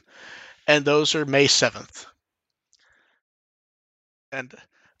customize them. And those are May 7th. And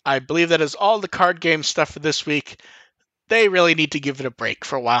I believe that is all the card game stuff for this week. They really need to give it a break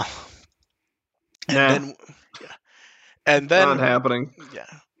for a while. And then not happening. Yeah.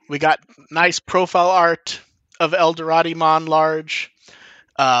 We got nice profile art of Eldoradimon large.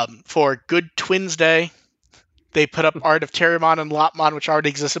 For Good Twins Day, they put up art of Terriermon and Lopmon, which already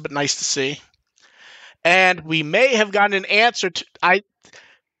existed, but nice to see. And we may have gotten an answer to...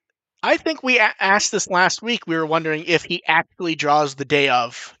 I think we asked this last week. We were wondering if he actually draws the day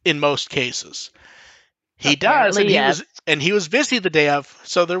of in most cases. He does, and he was busy the day of,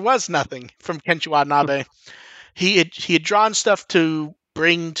 so there was nothing from Kenshi Watanabe. He had drawn stuff to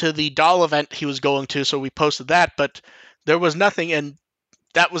bring to the doll event he was going to, so we posted that, but there was nothing, and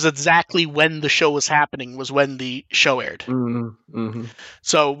that was exactly when the show was happening, was when the show aired. Mm-hmm.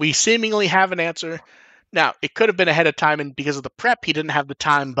 So we seemingly have an answer. Now, it could have been ahead of time, and because of the prep, he didn't have the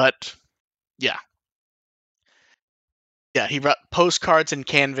time, but yeah. Yeah, he wrote postcards and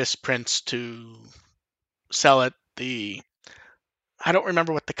canvas prints to sell at I don't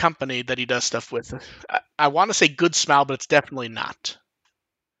remember what the company that he does stuff with. I want to say Good Smile, but it's definitely not.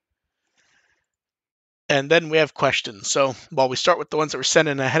 And then we have questions. So while we start with the ones that were sent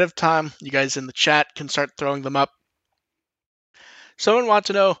in ahead of time, you guys in the chat can start throwing them up. Someone wants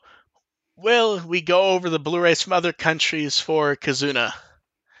to know, will we go over the Blu-rays from other countries for Kizuna?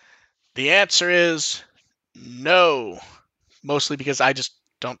 The answer is no. Mostly because I just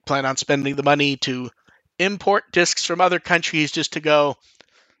don't plan on spending the money to import discs from other countries just to go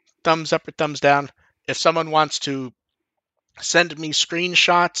thumbs up or thumbs down. If someone wants to send me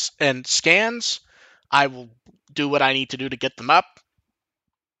screenshots and scans, I will do what I need to do to get them up,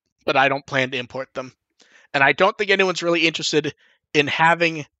 but I don't plan to import them. And I don't think anyone's really interested in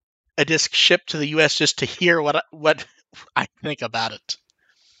having a disc shipped to the US just to hear what I think about it.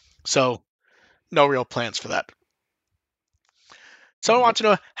 So, no real plans for that. Someone wants to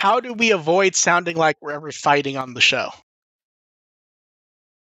know, how do we avoid sounding like we're ever fighting on the show?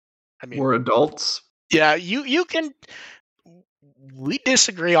 I mean, we're adults. Yeah, you can. We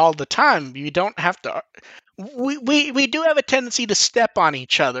disagree all the time. You don't have to. We do have a tendency to step on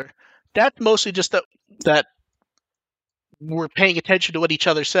each other. That's mostly just that we're paying attention to what each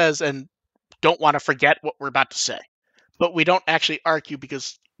other says and don't want to forget what we're about to say. But we don't actually argue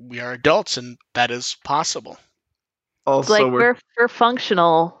because we are adults and that is possible. Also, it's like we're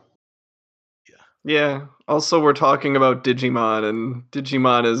functional. Yeah. Yeah. Also, we're talking about Digimon, and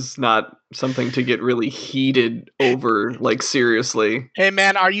Digimon is not something to get really heated over, like, seriously. Hey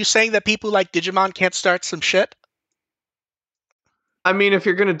man, are you saying that people like Digimon can't start some shit? I mean, if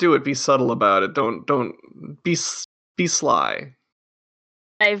you're gonna do it, be subtle about it. Don't be sly.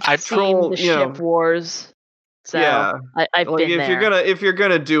 I've I've seen troll, the you know, ship wars, so Yeah. I've Like, been if you're there.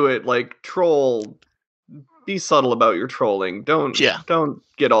 gonna do it, like, troll, be subtle about your trolling. Yeah. Don't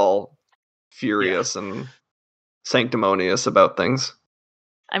get all Yeah. furious and sanctimonious about things.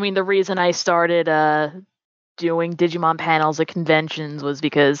 I mean, the reason I started doing Digimon panels at conventions was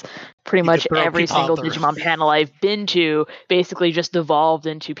because pretty You much could throw every people out single the roof. Digimon panel I've been to basically just devolved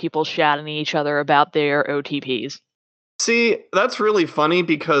into people shouting at each other about their OTPs. See, that's really funny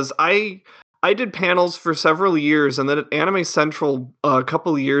because I did panels for several years, and then at Anime Central a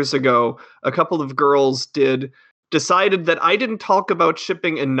couple of years ago, a couple of girls decided that I didn't talk about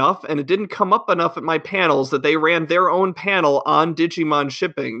shipping enough, and it didn't come up enough at my panels that they ran their own panel on Digimon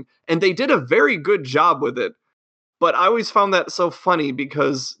shipping, and they did a very good job with it. But I always found that so funny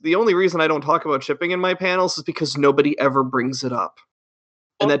because the only reason I don't talk about shipping in my panels is because nobody ever brings it up.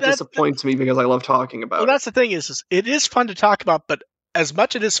 And Well, that disappoints me because I love talking about it. that's the thing is it is fun to talk about, but as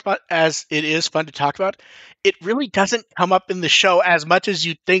much it is fun as it is fun to talk about, it really doesn't come up in the show as much as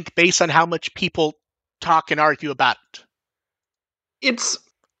you'd think based on how much people talk and argue about it.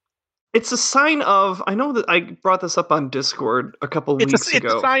 It's a sign of, I know that I brought this up on Discord a couple weeks ago.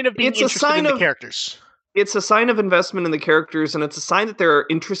 It's a sign of being It's a interested sign in the of characters. It's a sign of investment in the characters, and it's a sign that there are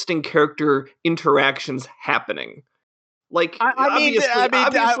interesting character interactions happening. Like, obviously, you're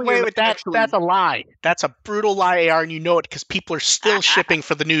not actually, that's a lie. That's a brutal lie, AR, and you know it because people are still shipping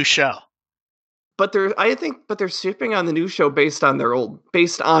for the new show. but they're shipping on the new show based on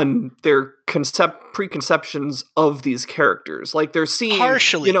their preconceptions of these characters. Like, they're seeing,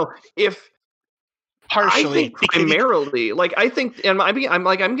 Partially. I think primarily, like,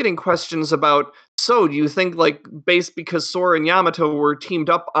 I'm getting questions about, so do you think, like, based because Sora and Yamato were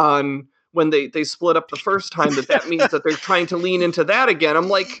teamed up on when they split up the first time, that means that they're trying to lean into that again? I'm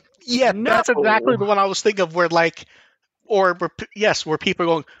like, yeah, no. That's exactly the one I was thinking of, where people are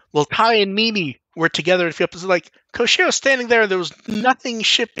going, well, Tai and Mimi were together in a few episodes. Like, Koshiro's standing there, there was nothing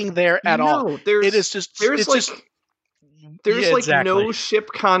shipping there at all. It is just no ship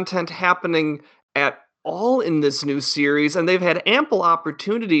content happening at all in this new series, and they've had ample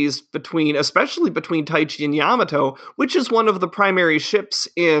opportunities especially between Taichi and Yamato, which is one of the primary ships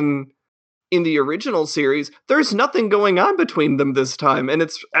in the original series. There's nothing going on between them this time, and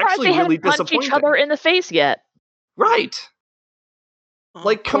it's actually really disappointing. They haven't punched each other in the face yet. Right.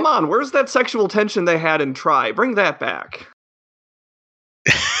 Like, come on, where's that sexual tension they had in Try? Bring that back.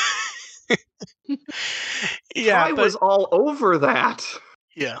 Try was all over that.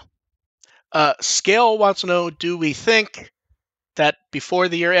 Yeah. Scale wants to know, do we think that before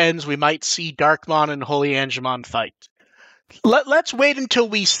the year ends, we might see Darkmon and Holy Angemon fight? Let's wait until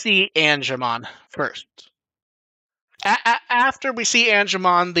we see Angemon first. After we see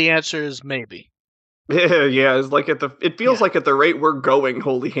Angemon, the answer is maybe. Yeah, it's like it feels like at the rate we're going,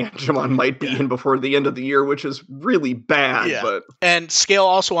 Holy Angemon might be in before the end of the year, which is really bad. Yeah. But and Scale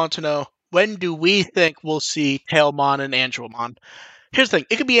also wants to know, when do we think we'll see Tailmon and Angemon? Here's the thing: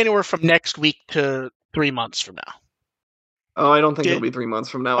 it could be anywhere from next week to 3 months from now. Oh, I don't think it'll be 3 months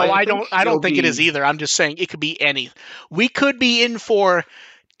from now. I don't think it is either. I'm just saying it could be any. We could be in for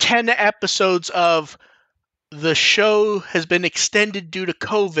 10 episodes of the show has been extended due to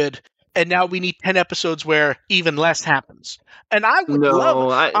COVID, and now we need 10 episodes where even less happens. And I would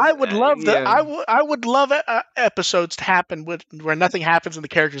love episodes to happen where nothing happens and the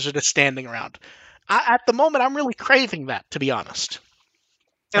characters are just standing around. At the moment, I'm really craving that, to be honest.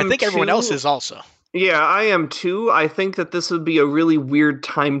 I think everyone else is also. Yeah, I am too. I think that this would be a really weird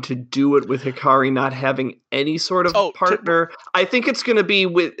time to do it with Hikari not having any sort of partner. I think it's going to be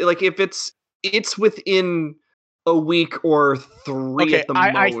if it's within a week or 3 at the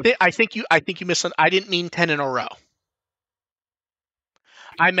most. I think you misunderstood. I didn't mean 10 in a row.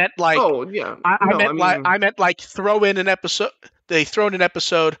 I meant like. Oh yeah. I meant like throw in an episode. They throw in an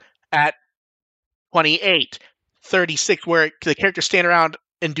episode at 28, 36, where the characters stand around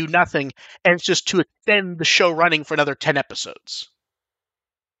and do nothing, and it's just to extend the show running for another 10 episodes.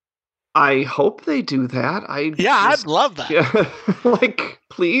 I hope they do that. I'd love that. Yeah, like,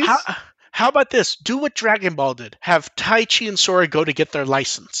 please. How about this? Do what Dragon Ball did. Have Taichi and Sora go to get their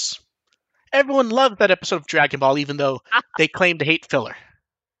license. Everyone loved that episode of Dragon Ball, even though they claim to hate filler.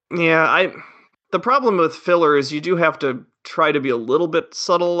 Yeah, the problem with filler is you do have to try to be a little bit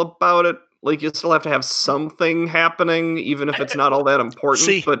subtle about it. Like, you still have to have something happening, even if it's not all that important.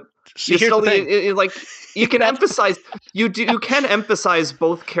 See, but you here's still the thing. like you can emphasize you can emphasize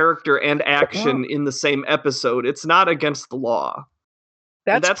both character and action in the same episode. It's not against the law.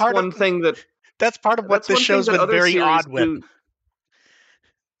 And That's part one of thing that that's part of what that's this one thing show's that been other very series odd with. do.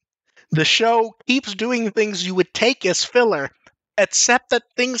 The show keeps doing things you would take as filler, except that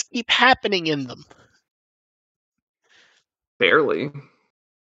things keep happening in them. Barely.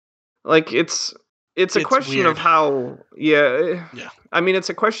 Like, it's a question weird. of how Yeah. I mean, it's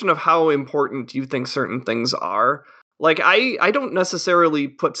a question of how important you think certain things are. Like, I don't necessarily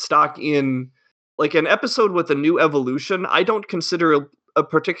put stock in, like, an episode with a new evolution. I don't consider a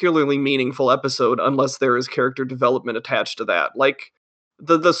particularly meaningful episode unless there is character development attached to that. Like,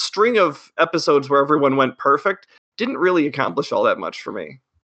 the string of episodes where everyone went perfect didn't really accomplish all that much for me.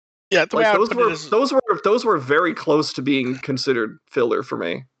 Yeah, the way Like, I would put it is, those were very close to being considered filler for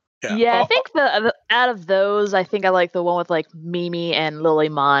me. Yeah, I think out of those, I think I like the one with like Mimi and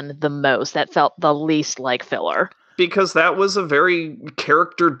Lilymon the most. That felt the least like filler. Because that was a very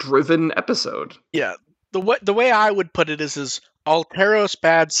character-driven episode. Yeah, the way I would put it is Alteros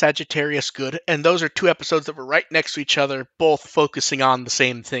bad, Sagittarius good, and those are two episodes that were right next to each other, both focusing on the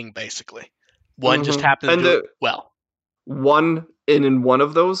same thing, basically. One just happened to do it well. In one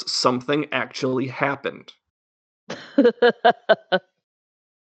of those, something actually happened.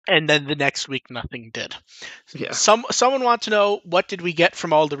 And then the next week, nothing did. Yeah. Someone wants to know, what did we get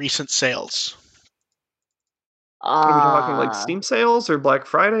from all the recent sales? Are we talking like Steam sales or Black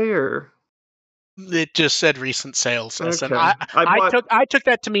Friday or? It just said recent sales. Okay. I took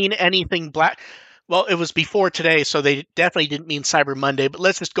that to mean anything Black. Well, it was before today, so they definitely didn't mean Cyber Monday. But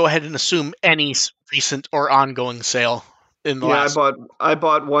let's just go ahead and assume any recent or ongoing sale in the last. I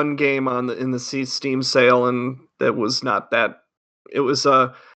bought one game in the Steam sale, and that was not that. It was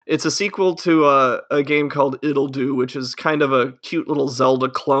it's a sequel to a game called It'll Do, which is kind of a cute little Zelda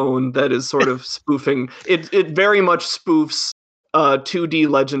clone that is sort of spoofing. It very much spoofs 2D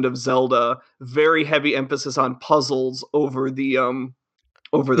Legend of Zelda. Very heavy emphasis on puzzles over the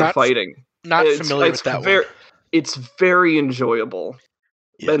fighting. Not familiar with that one. It's very enjoyable.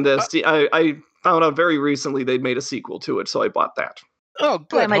 Yeah. And I found out very recently they'd made a sequel to it, so I bought that. Oh,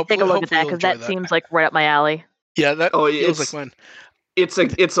 good. I might take a look at that because that seems like right up my alley. Yeah, that feels like mine. It's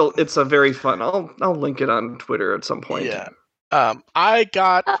a very fun. I'll link it on Twitter at some point. Yeah. I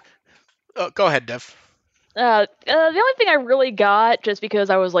got. Go ahead, Dev. The only thing I really got, just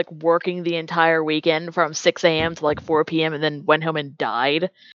because I was like working the entire weekend from 6 a.m. to like 4 p.m. and then went home and died,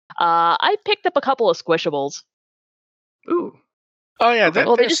 I picked up a couple of Squishables. Ooh. Oh yeah,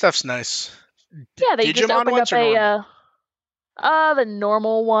 their stuff's nice. Yeah, they Digimon just opened ones up the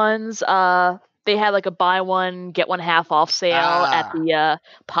normal ones. They had like a buy one get one half off sale at the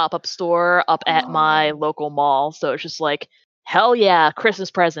pop-up store up at my local mall. So it's just like, hell yeah, Christmas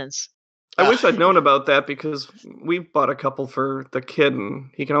presents. I wish I'd known about that because we bought a couple for the kid,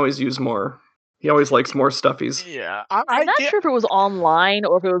 and he can always use more. He always likes more stuffies. Yeah, I'm not sure if it was online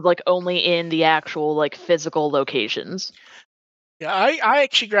or if it was like only in the actual like physical locations. Yeah, I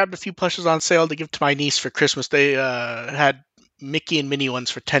actually grabbed a few plushes on sale to give to my niece for Christmas. They had Mickey and Minnie ones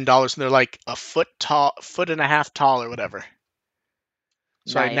for $10, and they're like a foot and a half tall or whatever.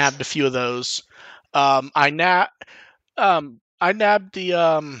 So nice. I nabbed a few of those. I nabbed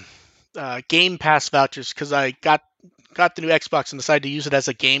the Game Pass vouchers because I got the new Xbox and decided to use it as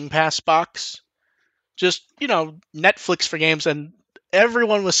a Game Pass box. Just, Netflix for games, and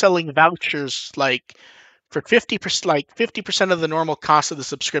everyone was selling vouchers like for 50% of the normal cost of the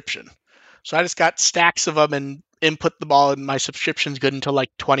subscription. So I just got stacks of them and input them all, and my subscription's good until like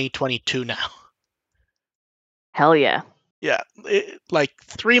 2022 now. Hell yeah. Yeah, like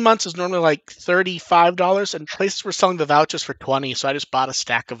 3 months is normally like $35, and places were selling the vouchers for $20, so I just bought a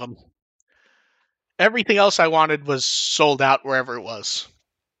stack of them. Everything else I wanted was sold out wherever it was.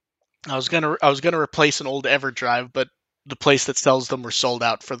 I was gonna replace an old EverDrive, but the place that sells them were sold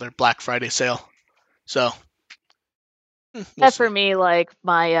out for their Black Friday sale. So we'll see. For me, like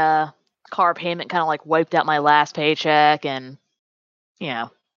my car payment kind of like wiped out my last paycheck, and yeah,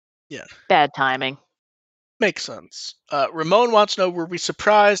 bad timing. Makes sense. Ramon wants to know, were we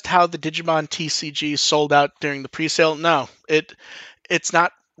surprised how the Digimon TCG sold out during the pre-sale? No, it's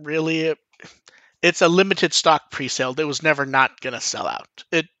not really. It's a limited stock pre-sale. It was never not going to sell out.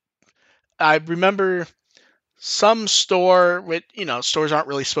 I remember some store with, stores aren't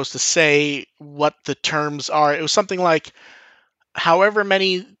really supposed to say what the terms are. It was something like however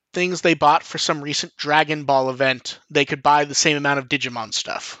many things they bought for some recent Dragon Ball event, they could buy the same amount of Digimon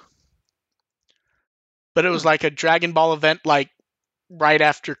stuff. But it was like a Dragon Ball event, like right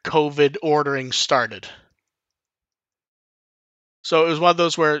after COVID ordering started. So it was one of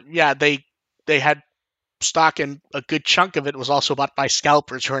those where, yeah, they had stock, and a good chunk of it was also bought by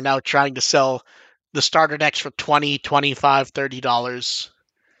scalpers who are now trying to sell the starter decks for $20, $25, $30.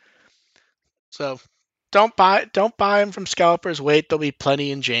 So don't buy them from scalpers. Wait, there'll be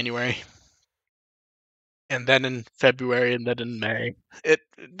plenty in January, and then in February, and then in May.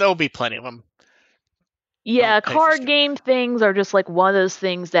 There'll be plenty of them. Yeah, Don't pay for card scalpers. game things are just like one of those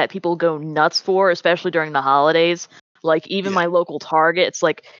things that people go nuts for, especially during the holidays. Like even Yeah. my local Target, it's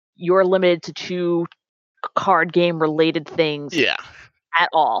like you're limited to 2 card game related things Yeah. at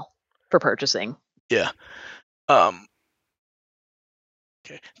all for purchasing. Yeah. Okay.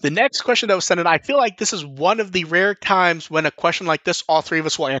 The next question that was sent in, I feel like this is one of the rare times when a question like this, all three of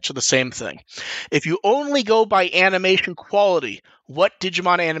us will answer the same thing. If you only go by animation quality, what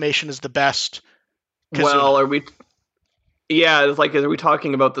Digimon animation is the best? Kazuna. Well, are we? Yeah, it's like, are we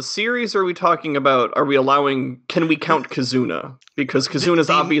talking about the series, or are we talking about? Are we allowing? Can we count Kazuna? Because Kazuna is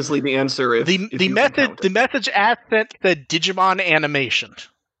obviously the answer. If you can count it. The message asked said Digimon animation.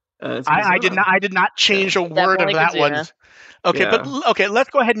 It's I Kazuna. did not change a word of Definitely that one. Kazuna. Okay, Yeah. but okay, let's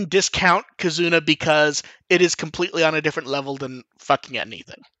go ahead and discount Kazuna because it is completely on a different level than fucking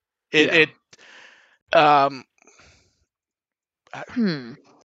anything. Then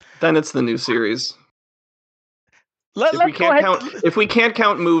it's the new series. If we can't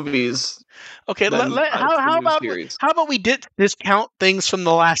count movies, okay. then How about series. we did discount things from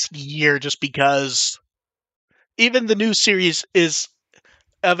the last year just because even the new series is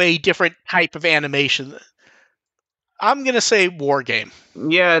of a different type of animation. I'm gonna say War Game.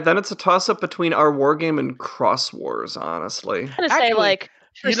 Yeah, then it's a toss-up between our War Game and Cross Wars, honestly. I'm gonna say, like,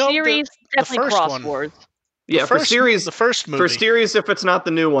 for series, definitely Cross Wars. Yeah, for series, the first movie. For series, if it's not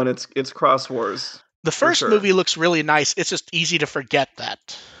the new one, it's Cross Wars. The first movie looks really nice. It's just easy to forget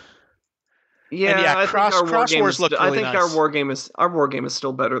that. Yeah, I Cross Wars look really nice. Our War Game is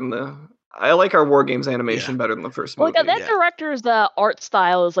still better than the. I like our War Games animation better than the first movie. Well, that director's art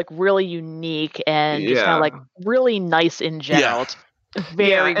style is like really unique and just kind of like really nice in general. It's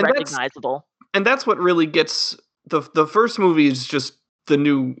very recognizable. And that's what really gets the first movie is just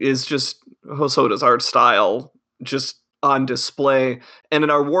Hosoda's art style just on display, and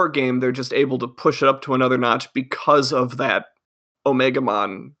in our War Game they're just able to push it up to another notch because of that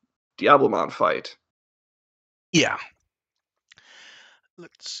Omegamon Diablomon fight. Yeah.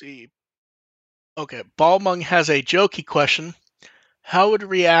 Let's see. Okay, Balmung has a jokey question. How would it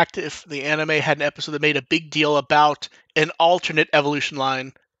react if the anime had an episode that made a big deal about an alternate evolution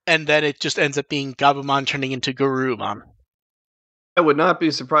line, and then it just ends up being Gabumon turning into Garurumon? I would not be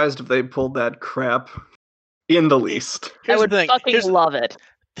surprised if they pulled that crap in the least. I would fucking love it.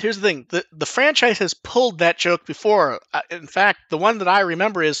 Here's the thing. The franchise has pulled that joke before. In fact, the one that I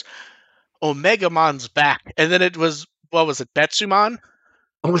remember is Omegamon's back. And then it was, what was it, Betsumon?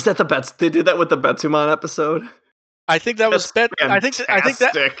 Oh, was that they did that with the Betsumon episode? I think that was I think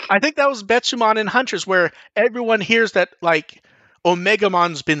that was Betsumon and Hunters, where everyone hears that like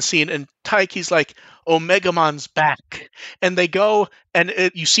Omegamon's been seen, and Taiki's like, Omegamon's back, and they go and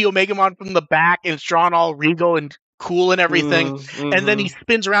you see Omegamon from the back, and it's drawn all regal and cool and everything, and then he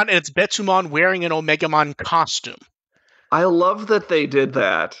spins around and it's Betsumon wearing an Omegamon costume. I love that they did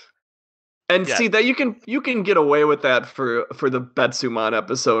that. And see that you can get away with that for the Betsumon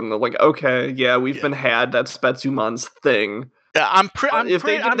episode, and they're like, okay, yeah, we've been had. That's Betsumon's thing. Yeah, I'm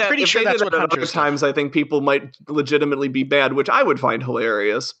pretty sure that's what Hunters. Other times, I think people might legitimately be bad, which I would find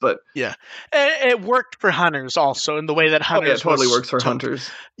hilarious. But yeah, and it worked for Hunters also in the way that Hunters totally works for Hunters.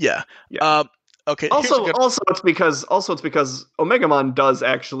 Yeah. Okay. Also, it's because Omegamon does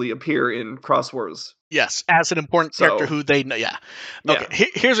actually appear in Cross Wars. Yes, as an important character who they know. Yeah. Okay.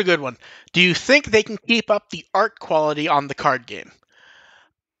 Here's a good one. Do you think they can keep up the art quality on the card game?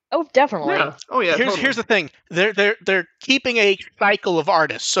 Oh, definitely. Yeah. Oh, yeah. Here's the thing. They're keeping a cycle of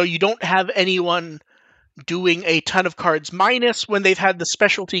artists, so you don't have anyone doing a ton of cards, minus when they've had the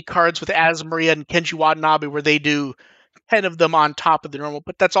specialty cards with Asmaria and Kenji Watanabe, where they do 10 of them on top of the normal.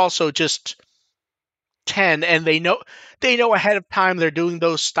 But that's also just 10, and they know ahead of time they're doing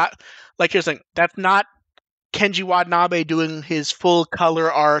those like here's the thing, that's not Kenji Watanabe doing his full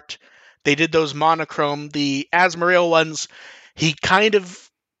color art. They did those monochrome. The Asmaria ones, it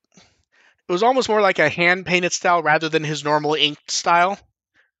was almost more like a hand painted style rather than his normal inked style.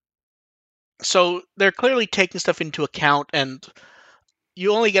 So they're clearly taking stuff into account, and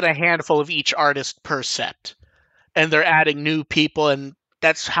you only get a handful of each artist per set, and they're adding new people, and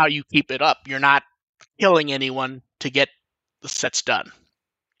that's how you keep it up. You're not killing anyone to get the sets done.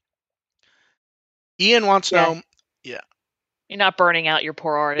 Ian wants to know. You're not burning out your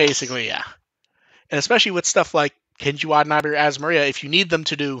poor artists. Basically, yeah. And especially with stuff like Kenji Watanabe or Asmaria, if you need them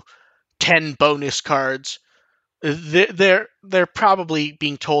to do 10 bonus cards, they're probably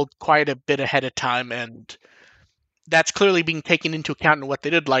being told quite a bit ahead of time, and that's clearly being taken into account in what they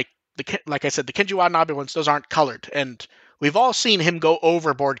did. Like I said, the Kenji Watanabe ones, those aren't colored, and we've all seen him go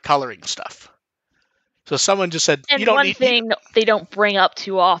overboard coloring stuff. So someone just said, and one thing they don't bring up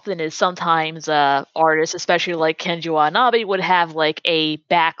too often is sometimes artists, especially like Kenji Watanabe, would have like a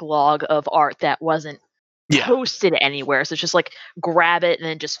backlog of art that wasn't posted anywhere. So it's just like grab it and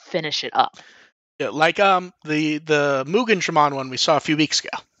then just finish it up. Yeah, like the Mugen Dramon one we saw a few weeks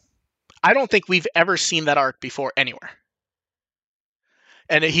ago. I don't think we've ever seen that art before anywhere.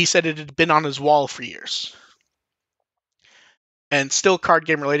 And he said it had been on his wall for years. And still card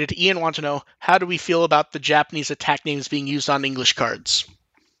game related, Ian wants to know, how do we feel about the Japanese attack names being used on English cards?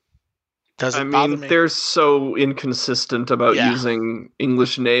 I mean, they're so inconsistent about using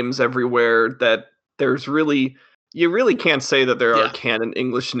English names everywhere that you really can't say that there are canon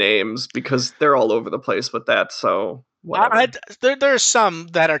English names because they're all over the place with that, so whatever. There are some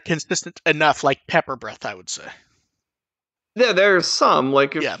that are consistent enough, like Pepper Breath, I would say. Yeah, there's some,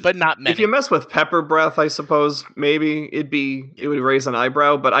 like but not many. If you mess with Pepper Breath, I suppose maybe it would raise an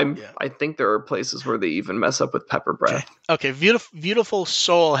eyebrow. But I think there are places where they even mess up with Pepper Breath. Okay. Beautiful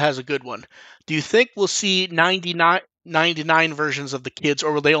Soul has a good one. Do you think we'll see 99 versions of the kids,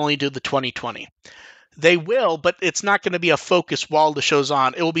 or will they only do the 2020? They will, but it's not going to be a focus while the show's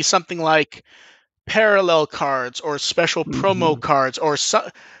on. It will be something like parallel cards or special promo cards or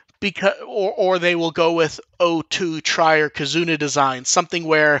they will go with O2 Trier Kazuna design, something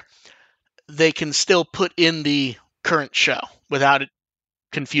where they can still put in the current show without it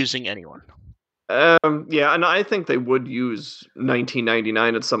confusing anyone. Yeah, and I think they would use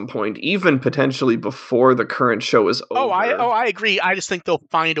 1999 at some point, even potentially before the current show is over. I agree. I just think they'll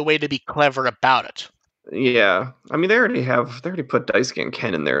find a way to be clever about it. Yeah, I mean they already put Daisuke and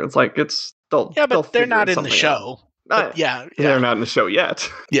Ken in there. It's like but they're not in the show. They're not in the show yet.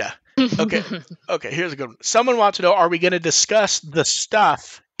 Yeah. Okay. Here's a good one. Someone wants to know: are we going to discuss the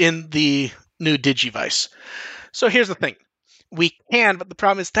stuff in the new Digivice? So here's the thing: we can, but the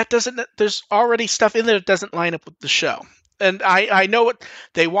problem is there's already stuff in there that doesn't line up with the show. And I know what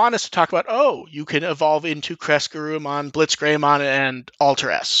they want us to talk about. Oh, you can evolve into Kreskarumon, Blitzgreymon, and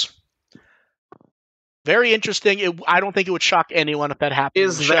Alter S. Very interesting. I don't think it would shock anyone if that happened.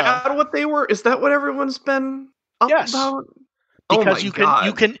 Is that what they were? Is that what everyone's been up about? Because you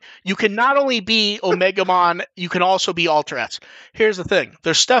can not only be Omegamon, you can also be Alter S. Here's the thing: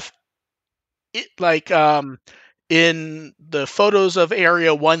 there's stuff like in the photos of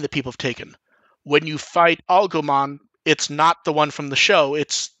Area 1 that people have taken. When you fight Algomon, it's not the one from the show.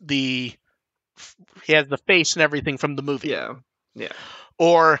 It's he has the face and everything from the movie. Yeah.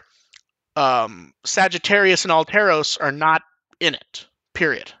 Or Sagittarius and Alteros are not in it.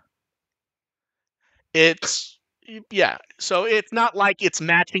 Period. So it's not like it's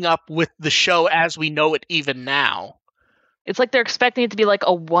matching up with the show as we know it even now. It's like they're expecting it to be like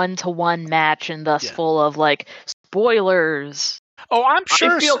a 1-to-1 match and thus full of like spoilers. Oh, I'm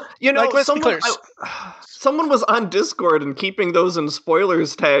sure. Someone was on Discord and keeping those in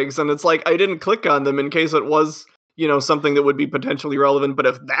spoilers tags, and it's like I didn't click on them in case it was something that would be potentially relevant. But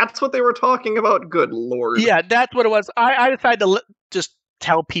if that's what they were talking about, good lord. Yeah, that's what it was. I decided to just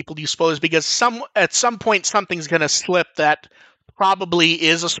tell people to use spoilers because at some point something's going to slip that probably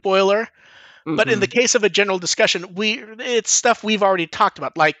is a spoiler. Mm-hmm. But in the case of a general discussion, it's stuff we've already talked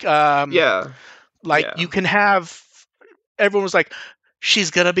about. Like, you can have, everyone was like,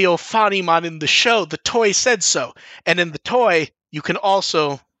 she's going to be Ophanimon in the show. The toy said so. And in the toy, you can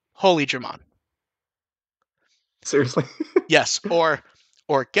also Holy Dramon. Seriously? Yes. Or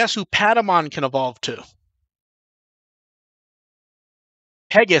guess who Patamon can evolve to?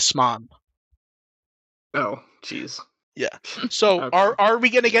 Pegasmon. Oh, jeez. Yeah. So okay. Are we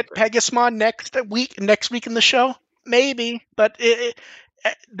going to get Pegasmon next week in the show? Maybe, but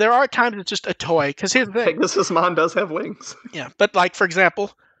there are times it's just a toy. Because here's the thing: Pegasmon does have wings. Yeah, but like for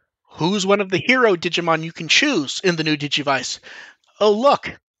example, who's one of the hero Digimon you can choose in the new Digivice? Oh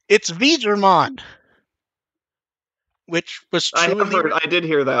look, it's Veedramon. Which was true. I did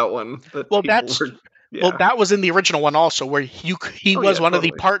hear that one. That was in the original one also, where he was one of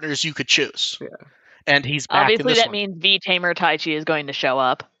the partners you could choose. Yeah. And he's back obviously in this that one. means V-Tamer Taichi is going to show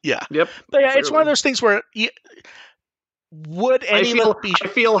up. Yeah. Yep. But yeah, it's one of those things where would anyone I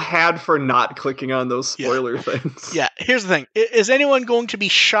feel had for not clicking on those spoiler things. Yeah. Here's the thing: is anyone going to be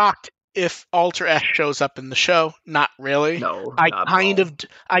shocked if Alter S shows up in the show? Not really. No. I kind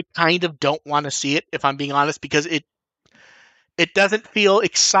of don't want to see it, if I'm being honest, because it doesn't feel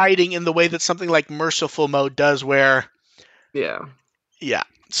exciting in the way that something like Merciful Mode does, where Yeah.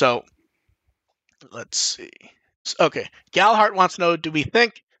 So let's see. Okay, Galhart wants to know: do we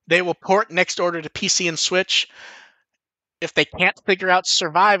think they will port Next Order to PC and Switch? If they can't figure out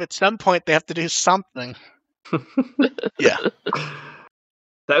Survive, at some point they have to do something. Yeah.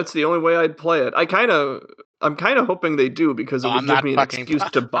 That's the only way I'd play it. I'm kind of hoping they do, because it would give me an excuse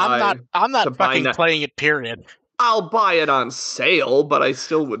to buy. I'm not fucking buy playing it. Period. I'll buy it on sale, but I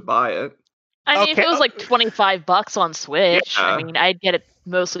still would buy it. I mean, if it was like $25 on Switch, Yeah. I mean, I'd get it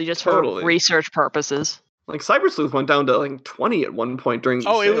mostly just for research purposes. Like Cyber Sleuth went down to like 20 at one point during the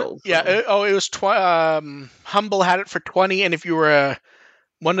sales. It was Humble had it for 20, and if you were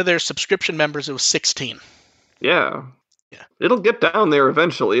one of their subscription members, it was 16. Yeah. It'll get down there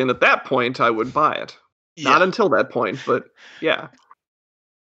eventually, and at that point, I would buy it. Yeah. Not until that point, but yeah.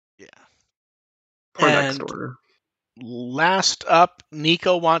 Yeah. For Next Order. Last up,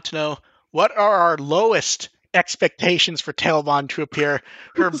 Nico wants to know, what are our lowest expectations for Tailbon to appear?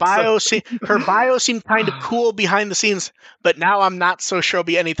 Her bio seemed kind of cool behind the scenes, but now I'm not so sure it'll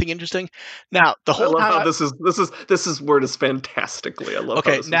be anything interesting. Now, the whole time how this is worded fantastically. I love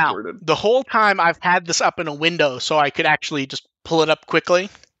how this is worded. The whole time I've had this up in a window so I could actually just pull it up quickly.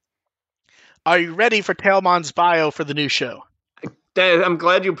 Are you ready for Tailbon's bio for the new show? I'm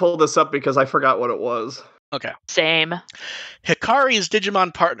glad you pulled this up because I forgot what it was. Okay. Same. Hikari is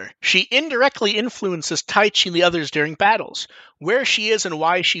Digimon partner. She indirectly influences Taichi and the others during battles. Where she is and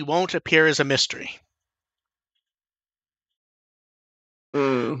why she won't appear is a mystery.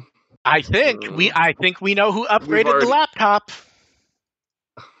 I think we know who upgraded the laptop.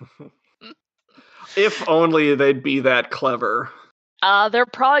 If only they'd be that clever. They're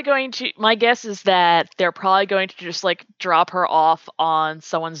probably going to. My guess is that they're probably going to just like drop her off on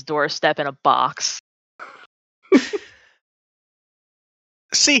someone's doorstep in a box.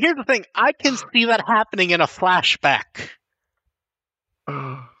 See, here's the thing. I can see that happening in a flashback.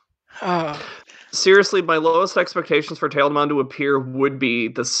 Seriously, my lowest expectations for Tailmon to appear would be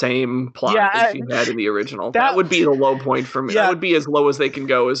the same plot as she had in the original. That would be the low point for me. That would be as low as they can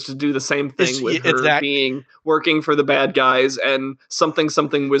go, is to do the same thing with her working for the bad guys and something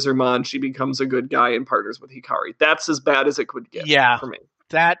Wizardmon, she becomes a good guy and partners with Hikari. That's as bad as it could get for me.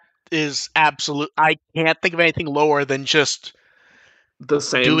 That is absolute. I can't think of anything lower than just the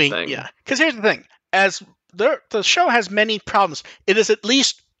same thing. Yeah, because here's the thing: as the show has many problems, it is at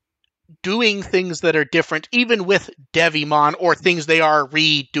least doing things that are different, even with Devimon, or things they are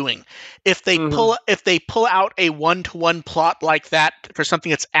redoing. If they pull out a 1-to-1 plot like that for something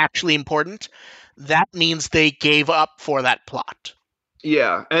that's actually important, that means they gave up for that plot.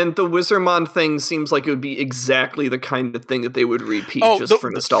 Yeah, and the Wizardmon thing seems like it would be exactly the kind of thing that they would repeat for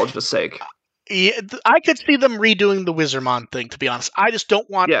nostalgia's sake. Yeah, I could see them redoing the Wizardmon thing, to be honest. I just don't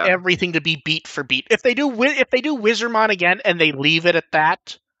want everything to be beat for beat. If they do Wizardmon again and they leave it at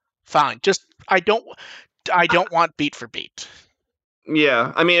that, fine. Just I don't want beat for beat.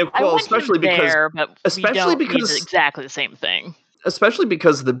 Yeah, I mean, especially because it's exactly the same thing. Especially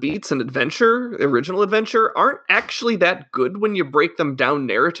because the beats in original adventure, aren't actually that good when you break them down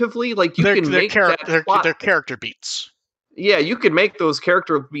narratively. Like they're character beats. Yeah, you could make those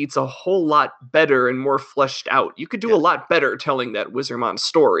character beats a whole lot better and more fleshed out. You could do a lot better telling that Wizardmon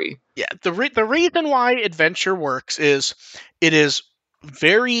story. Yeah, the reason why adventure works is it is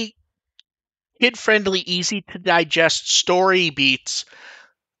very kid-friendly, easy to digest story beats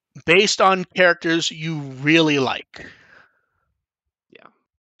based on characters you really like. Yeah.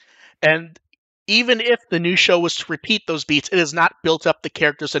 And even if the new show was to repeat those beats, it has not built up the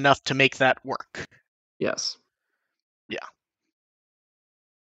characters enough to make that work. Yes. Yeah.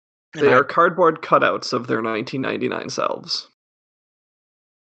 They are cardboard cutouts of their 1999 selves.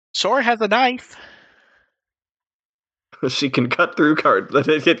 Sora has a knife. She can cut through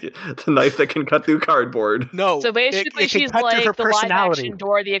the knife that can cut through cardboard. No. So basically, she's like the live-action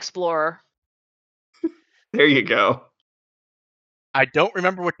Dora the Explorer. There you go. I don't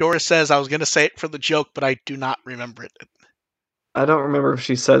remember what Dora says. I was going to say it for the joke, but I do not remember it. I don't remember if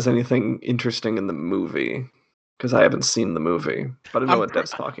she says anything interesting in the movie, because I haven't seen the movie. But I know what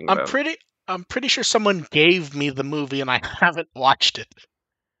Deb's talking about. I'm pretty sure someone gave me the movie, and I haven't watched it.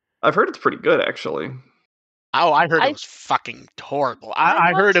 I've heard it's pretty good, actually. Oh, I heard it was fucking horrible.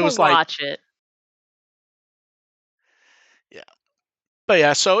 I heard it was like... watch it. Yeah. But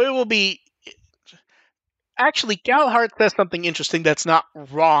yeah, so it will be... Actually, Galahart says something interesting that's not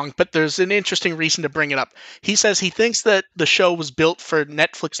wrong, but there's an interesting reason to bring it up. He says he thinks that the show was built for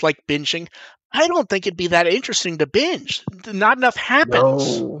Netflix-like binging. I don't think it'd be that interesting to binge. Not enough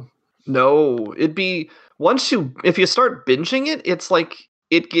happens. No. It'd be if you start binging it, it's like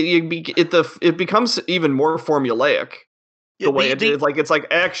it becomes even more formulaic. The way it is, like it's like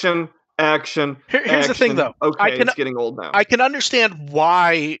action. Here's the thing, though. Okay, it's getting old now. I can understand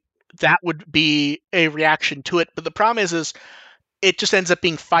why that would be a reaction to it, but the problem is it just ends up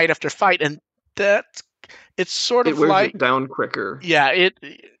being fight after fight, and it's sort of wears like it down quicker. Yeah,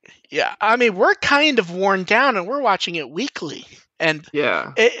 I mean, we're kind of worn down, and we're watching it weekly, and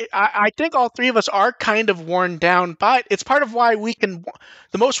yeah, I think all three of us are kind of worn down by it. It's part of why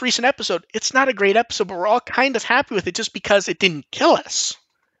the most recent episode, it's not a great episode, but we're all kind of happy with it just because it didn't kill us.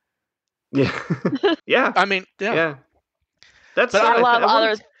 Yeah, yeah. I mean, yeah. That's.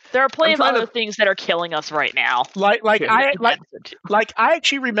 But there are plenty of other things that are killing us right now. I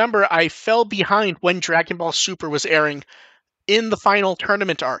actually remember I fell behind when Dragon Ball Super was airing in the final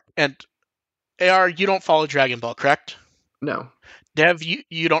tournament arc. And AR, you don't follow Dragon Ball, correct? No. Dev,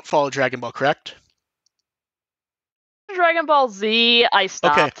 you don't follow Dragon Ball, correct? Dragon Ball Z, I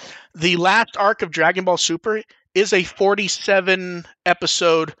stopped. Okay. The last arc of Dragon Ball Super is a 47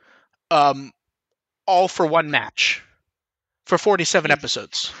 episode all for one match for 47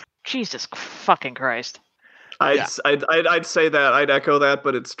 episodes. Jesus fucking Christ. I'd say that. I'd echo that,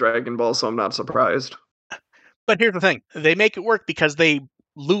 but it's Dragon Ball, so I'm not surprised. But here's the thing. They make it work because they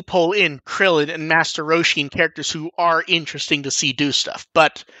loophole in Krillin and Master Roshi and characters who are interesting to see do stuff.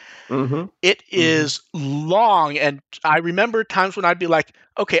 But it is long, and I remember times when I'd be like,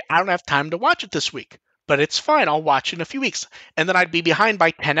 okay, I don't have time to watch it this week, but it's fine. I'll watch it in a few weeks. And then I'd be behind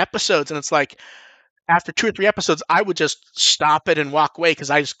by 10 episodes, and it's like, after 2 or 3 episodes, I would just stop it and walk away because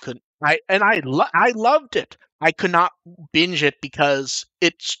I just couldn't. I loved it. I could not binge it because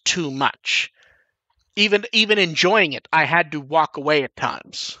it's too much. Even enjoying it, I had to walk away at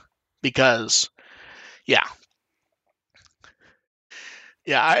times because, yeah.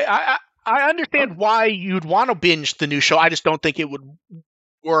 I understand why you'd want to binge the new show. I just don't think it would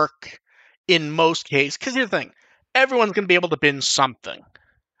work in most cases. Because here's the thing: everyone's going to be able to binge something.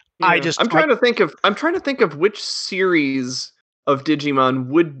 Yeah. I'm trying to think of which series of Digimon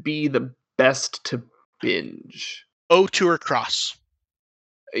would be the best to binge. O2 or Cross.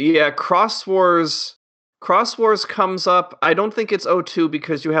 Yeah, Cross Wars comes up. I don't think it's O2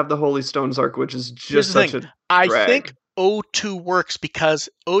 because you have the Holy Stones arc, which is just such a drag. I think O2 works because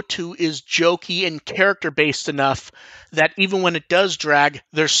O2 is jokey and character-based enough that even when it does drag,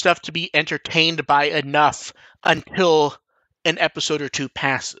 there's stuff to be entertained by enough until an episode or two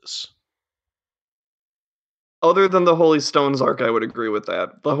passes. Other than the Holy Stones arc, I would agree with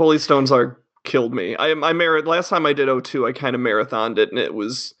that. The Holy Stones arc killed me. Last time I did O2, I kind of marathoned it, and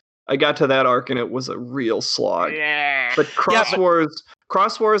I got to that arc, and it was a real slog. Yeah. But Cross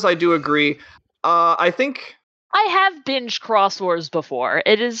Wars, I do agree. I think I have binged Cross Wars before.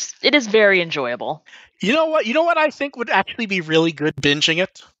 It is very enjoyable. You know what I think would actually be really good binging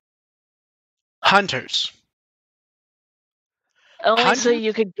it? Hunters. Only so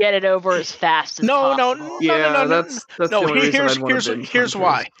you could get it over as fast as possible. No. That's the only reason I'd want to binge here's Hunters.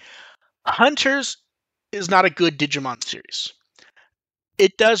 why. Hunters is not a good Digimon series.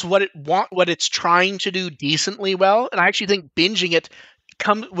 It does what it's trying to do decently well, and I actually think binging it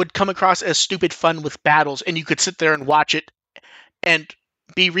would come across as stupid fun with battles, and you could sit there and watch it and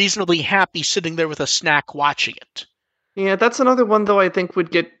be reasonably happy sitting there with a snack watching it. Yeah, that's another one though I think would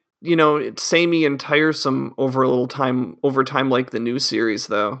get, samey and tiresome over time like the new series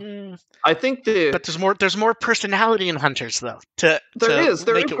though. I think but there's more personality in Hunters though. There is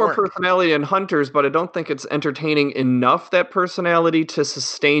more personality in Hunters, but I don't think it's entertaining enough, that personality, to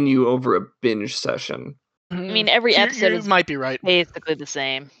sustain you over a binge session. I mean, every episode is might be right. Basically the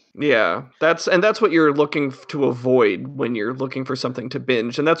same. Yeah, that's what you're looking to avoid when you're looking for something to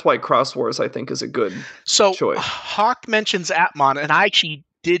binge, and that's why Cross Wars, I think, is a good choice. Hawk mentions Atmon, and I actually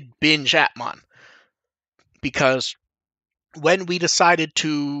did binge Atmon because when we decided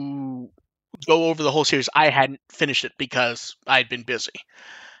to go over the whole series, I hadn't finished it because I'd been busy.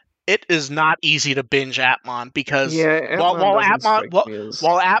 It is not easy to binge Atmon because while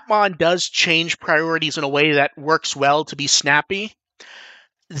Atmon does change priorities in a way that works well to be snappy,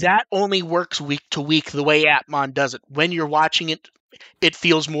 that only works week to week the way Atmon does it. When you're watching it, it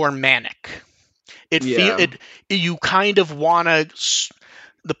feels more manic. You kind of want to.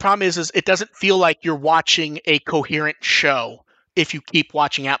 The problem is it doesn't feel like you're watching a coherent show if you keep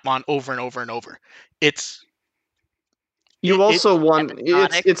watching Atmon over and over and over. It's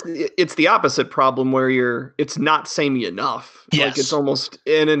the opposite problem where it's not samey enough. Yes. Like it's almost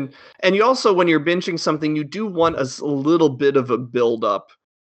and you also, when you're binging something, you do want a little bit of a build up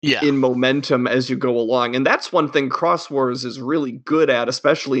in momentum as you go along. And that's one thing Cross Wars is really good at,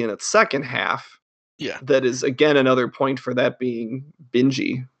 especially in its second half. Yeah. that is, again, another point for that being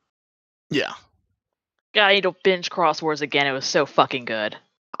bingey. Yeah. God, I need to binge Cross Wars again. It was so fucking good.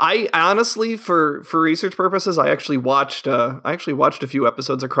 I honestly, for research purposes, I actually watched a few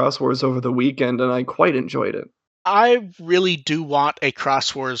episodes of Cross Wars over the weekend, and I quite enjoyed it. I really do want a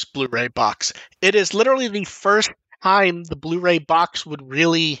Cross Wars Blu-ray box. It is literally the first time the Blu-ray box would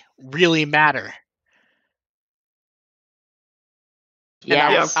really, really matter.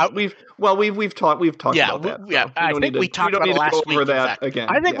 Yes. We've talked about that. Yeah, so I think we talked about it last week. Again.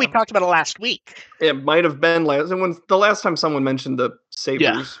 I think we talked about it last week. It might have been the last time someone mentioned the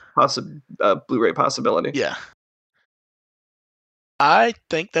Sabers Blu-ray possibility. Yeah. I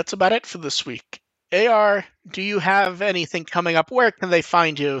think that's about it for this week. AR, do you have anything coming up? Where can they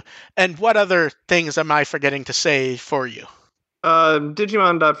find you? And what other things am I forgetting to say for you?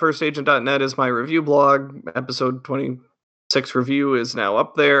 Digimon.firstagent.net is my review blog. Episode 26 review is now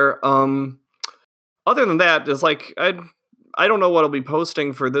up there. Other than that, it's like I don't know what I'll be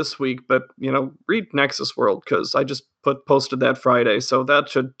posting for this week, but read Nexus World because I just posted that Friday, so that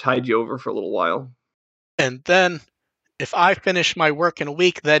should tide you over for a little while. And then, if I finish my work in a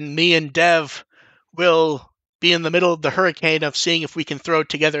week, then me and Dev will be in the middle of the hurricane of seeing if we can throw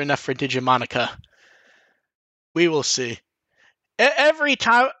together enough for Digimonica. We will see. Every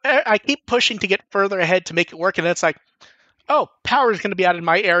time I keep pushing to get further ahead to make it work, and then it's like, oh, power is going to be out in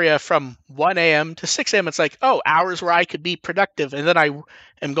my area from 1 a.m. to 6 a.m. It's like, oh, hours where I could be productive, and then I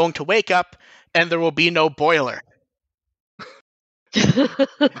am going to wake up, and there will be no boiler. and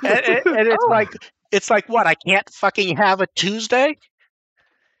it's like, what? I can't fucking have a Tuesday?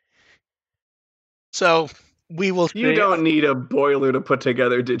 So we will. You don't need a boiler to put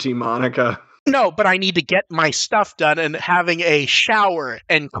together Digimonica. No, but I need to get my stuff done, and having a shower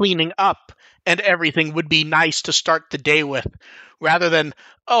and cleaning up and everything would be nice to start the day with, rather than,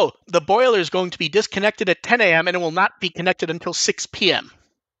 oh, the boiler is going to be disconnected at 10 a.m. and it will not be connected until 6 p.m.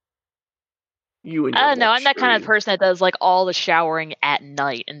 I don't know. I'm that kind of person that does like all the showering at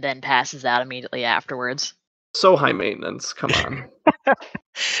night and then passes out immediately afterwards. So high maintenance. Come on.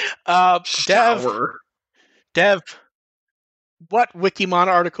 Dev, what Wikimon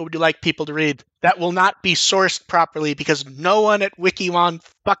article would you like people to read that will not be sourced properly because no one at Wikimon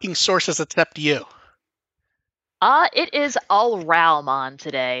fucking sources except you? It is Alraumon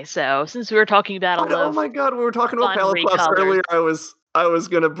today. So since we were talking about oh my god, we were talking about palette swaps earlier. I was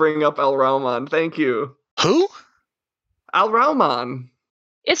gonna bring up Alraumon. Thank you. Who? Alraumon.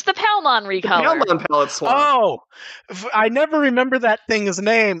 It's the Palmon recolor. The Palmon palette swap. Oh, I never remember that thing's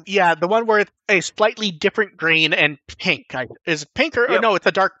name. Yeah, the one where it's a slightly different green and pink. Is it pink or Yep. no? It's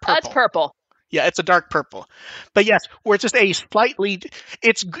a dark purple. It's purple. Yeah, it's a dark purple. But yes, where it's just a slightly.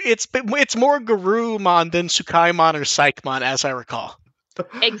 It's more Garurumon than Tsukaimon or Psychemon, as I recall.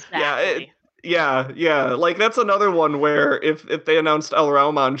 Exactly. Yeah. Like that's another one where if they announced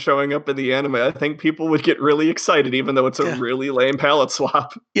Alraumon showing up in the anime, I think people would get really excited, even though it's a really lame palette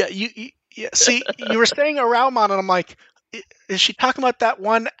swap. Yeah, see, you were saying Alraumon, and I'm like, is she talking about that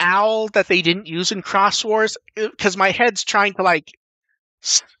one owl that they didn't use in Cross Wars? Because my head's trying to like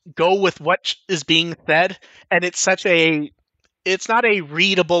go with what is being said, and it's not a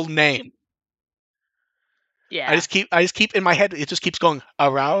readable name. Yeah. I just keep in my head. It just keeps going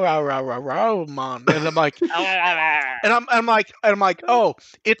Alraumon, and I'm like, and I'm like, oh,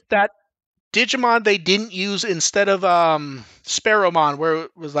 it's that Digimon they didn't use instead of Sparrowmon, where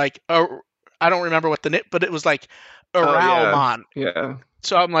it was like, I don't remember what but it was like Araumon. Yeah.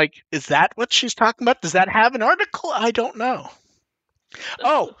 So I'm like, is that what she's talking about? Does that have an article? I don't know.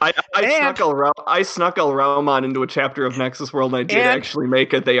 Oh, I snuck Alraumon into a chapter of Nexus World, and I did actually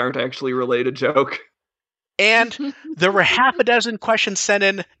make it. They aren't actually related joke. And there were half a dozen questions sent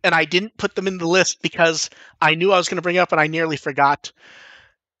in, and I didn't put them in the list because I knew I was going to bring it up, and I nearly forgot.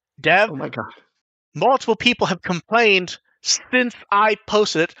 Dev, oh my god! Multiple people have complained since I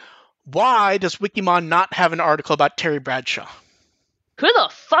posted it. Why does Wikimon not have an article about Terry Bradshaw? Who the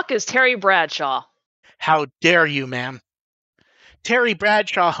fuck is Terry Bradshaw? How dare you, ma'am? Terry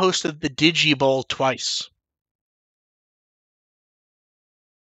Bradshaw hosted the DigiBowl twice.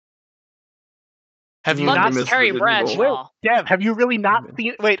 Have you not seen Terry Bradshaw? Dev, have you really not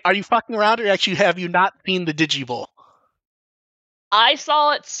seen? Wait, are you fucking around, or actually have you not seen the DigiBowl? I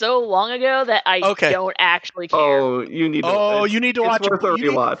saw it so long ago that I don't actually care. Oh, you need to. You need to watch. It's worth a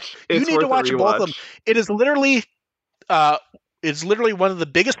rewatch. You need to watch both of them. It is literally, one of the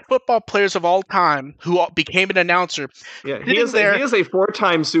biggest football players of all time who became an announcer. Yeah, he is a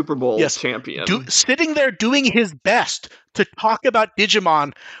 4-time Super Bowl champion. Sitting there doing his best to talk about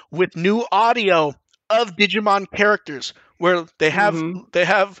Digimon with new audio of Digimon characters, where they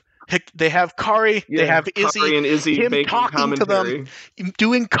have They have Kari, they have Izzy, Kari and Izzy him making talking to commentary. them,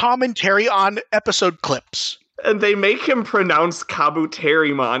 doing commentary on episode clips. And they make him pronounce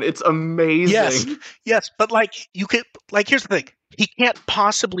Kabuterimon. It's amazing. Yes, but here's the thing. He can't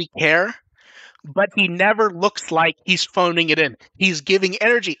possibly care, but he never looks like he's phoning it in. He's giving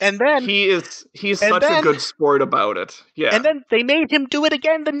energy. And then he's such a good sport about it. Yeah. And then they made him do it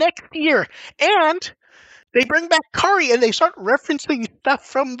again the next year. And they bring back Kari and they start referencing stuff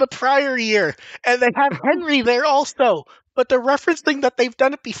from the prior year. And they have Henry there also. But they're referencing that they've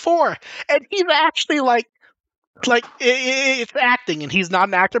done it before. And he's actually it's acting, and he's not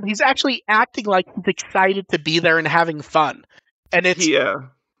an actor, but he's actually acting like he's excited to be there and having fun. And it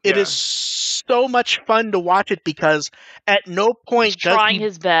is so much fun to watch it because at no point he's trying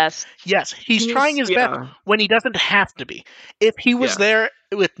his best. Yes, he's trying his best when he doesn't have to be. If he was there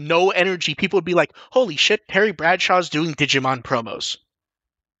with no energy, people would be like, holy shit, Terry Bradshaw's doing Digimon promos.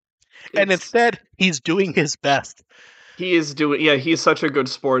 And instead, he's doing his best. He is doing, he's such a good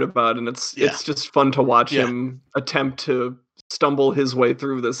sport about it, and it's just fun to watch him attempt to stumble his way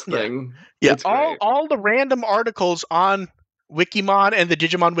through this thing. Yeah, all the random articles on Wikimon and the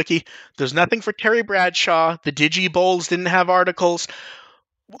Digimon Wiki, there's nothing for Terry Bradshaw. The Digibowls didn't have articles.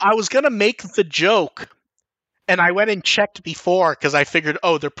 I was going to make the joke, and I went and checked before, because I figured,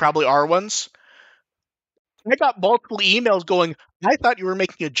 there probably are ones. I got multiple emails going, I thought you were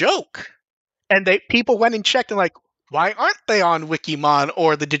making a joke. And people went and checked and like, why aren't they on Wikimon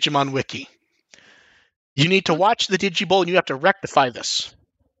or the Digimon Wiki? You need to watch the Digibowl and you have to rectify this.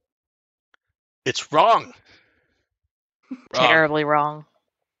 It's wrong. Terribly wrong.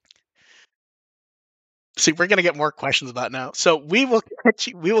 See, we're gonna get more questions about it now. So we will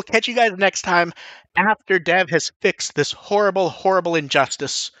catch you guys next time after Dev has fixed this horrible, horrible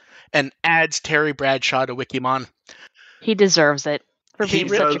injustice and adds Terry Bradshaw to Wikimon. He deserves it for being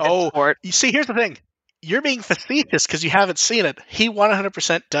such a good sport. You see, here's the thing. You're being facetious because you haven't seen it. He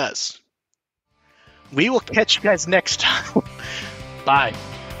 100% does. We will catch you guys next time. Bye.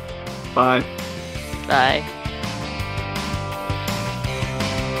 Bye. Bye.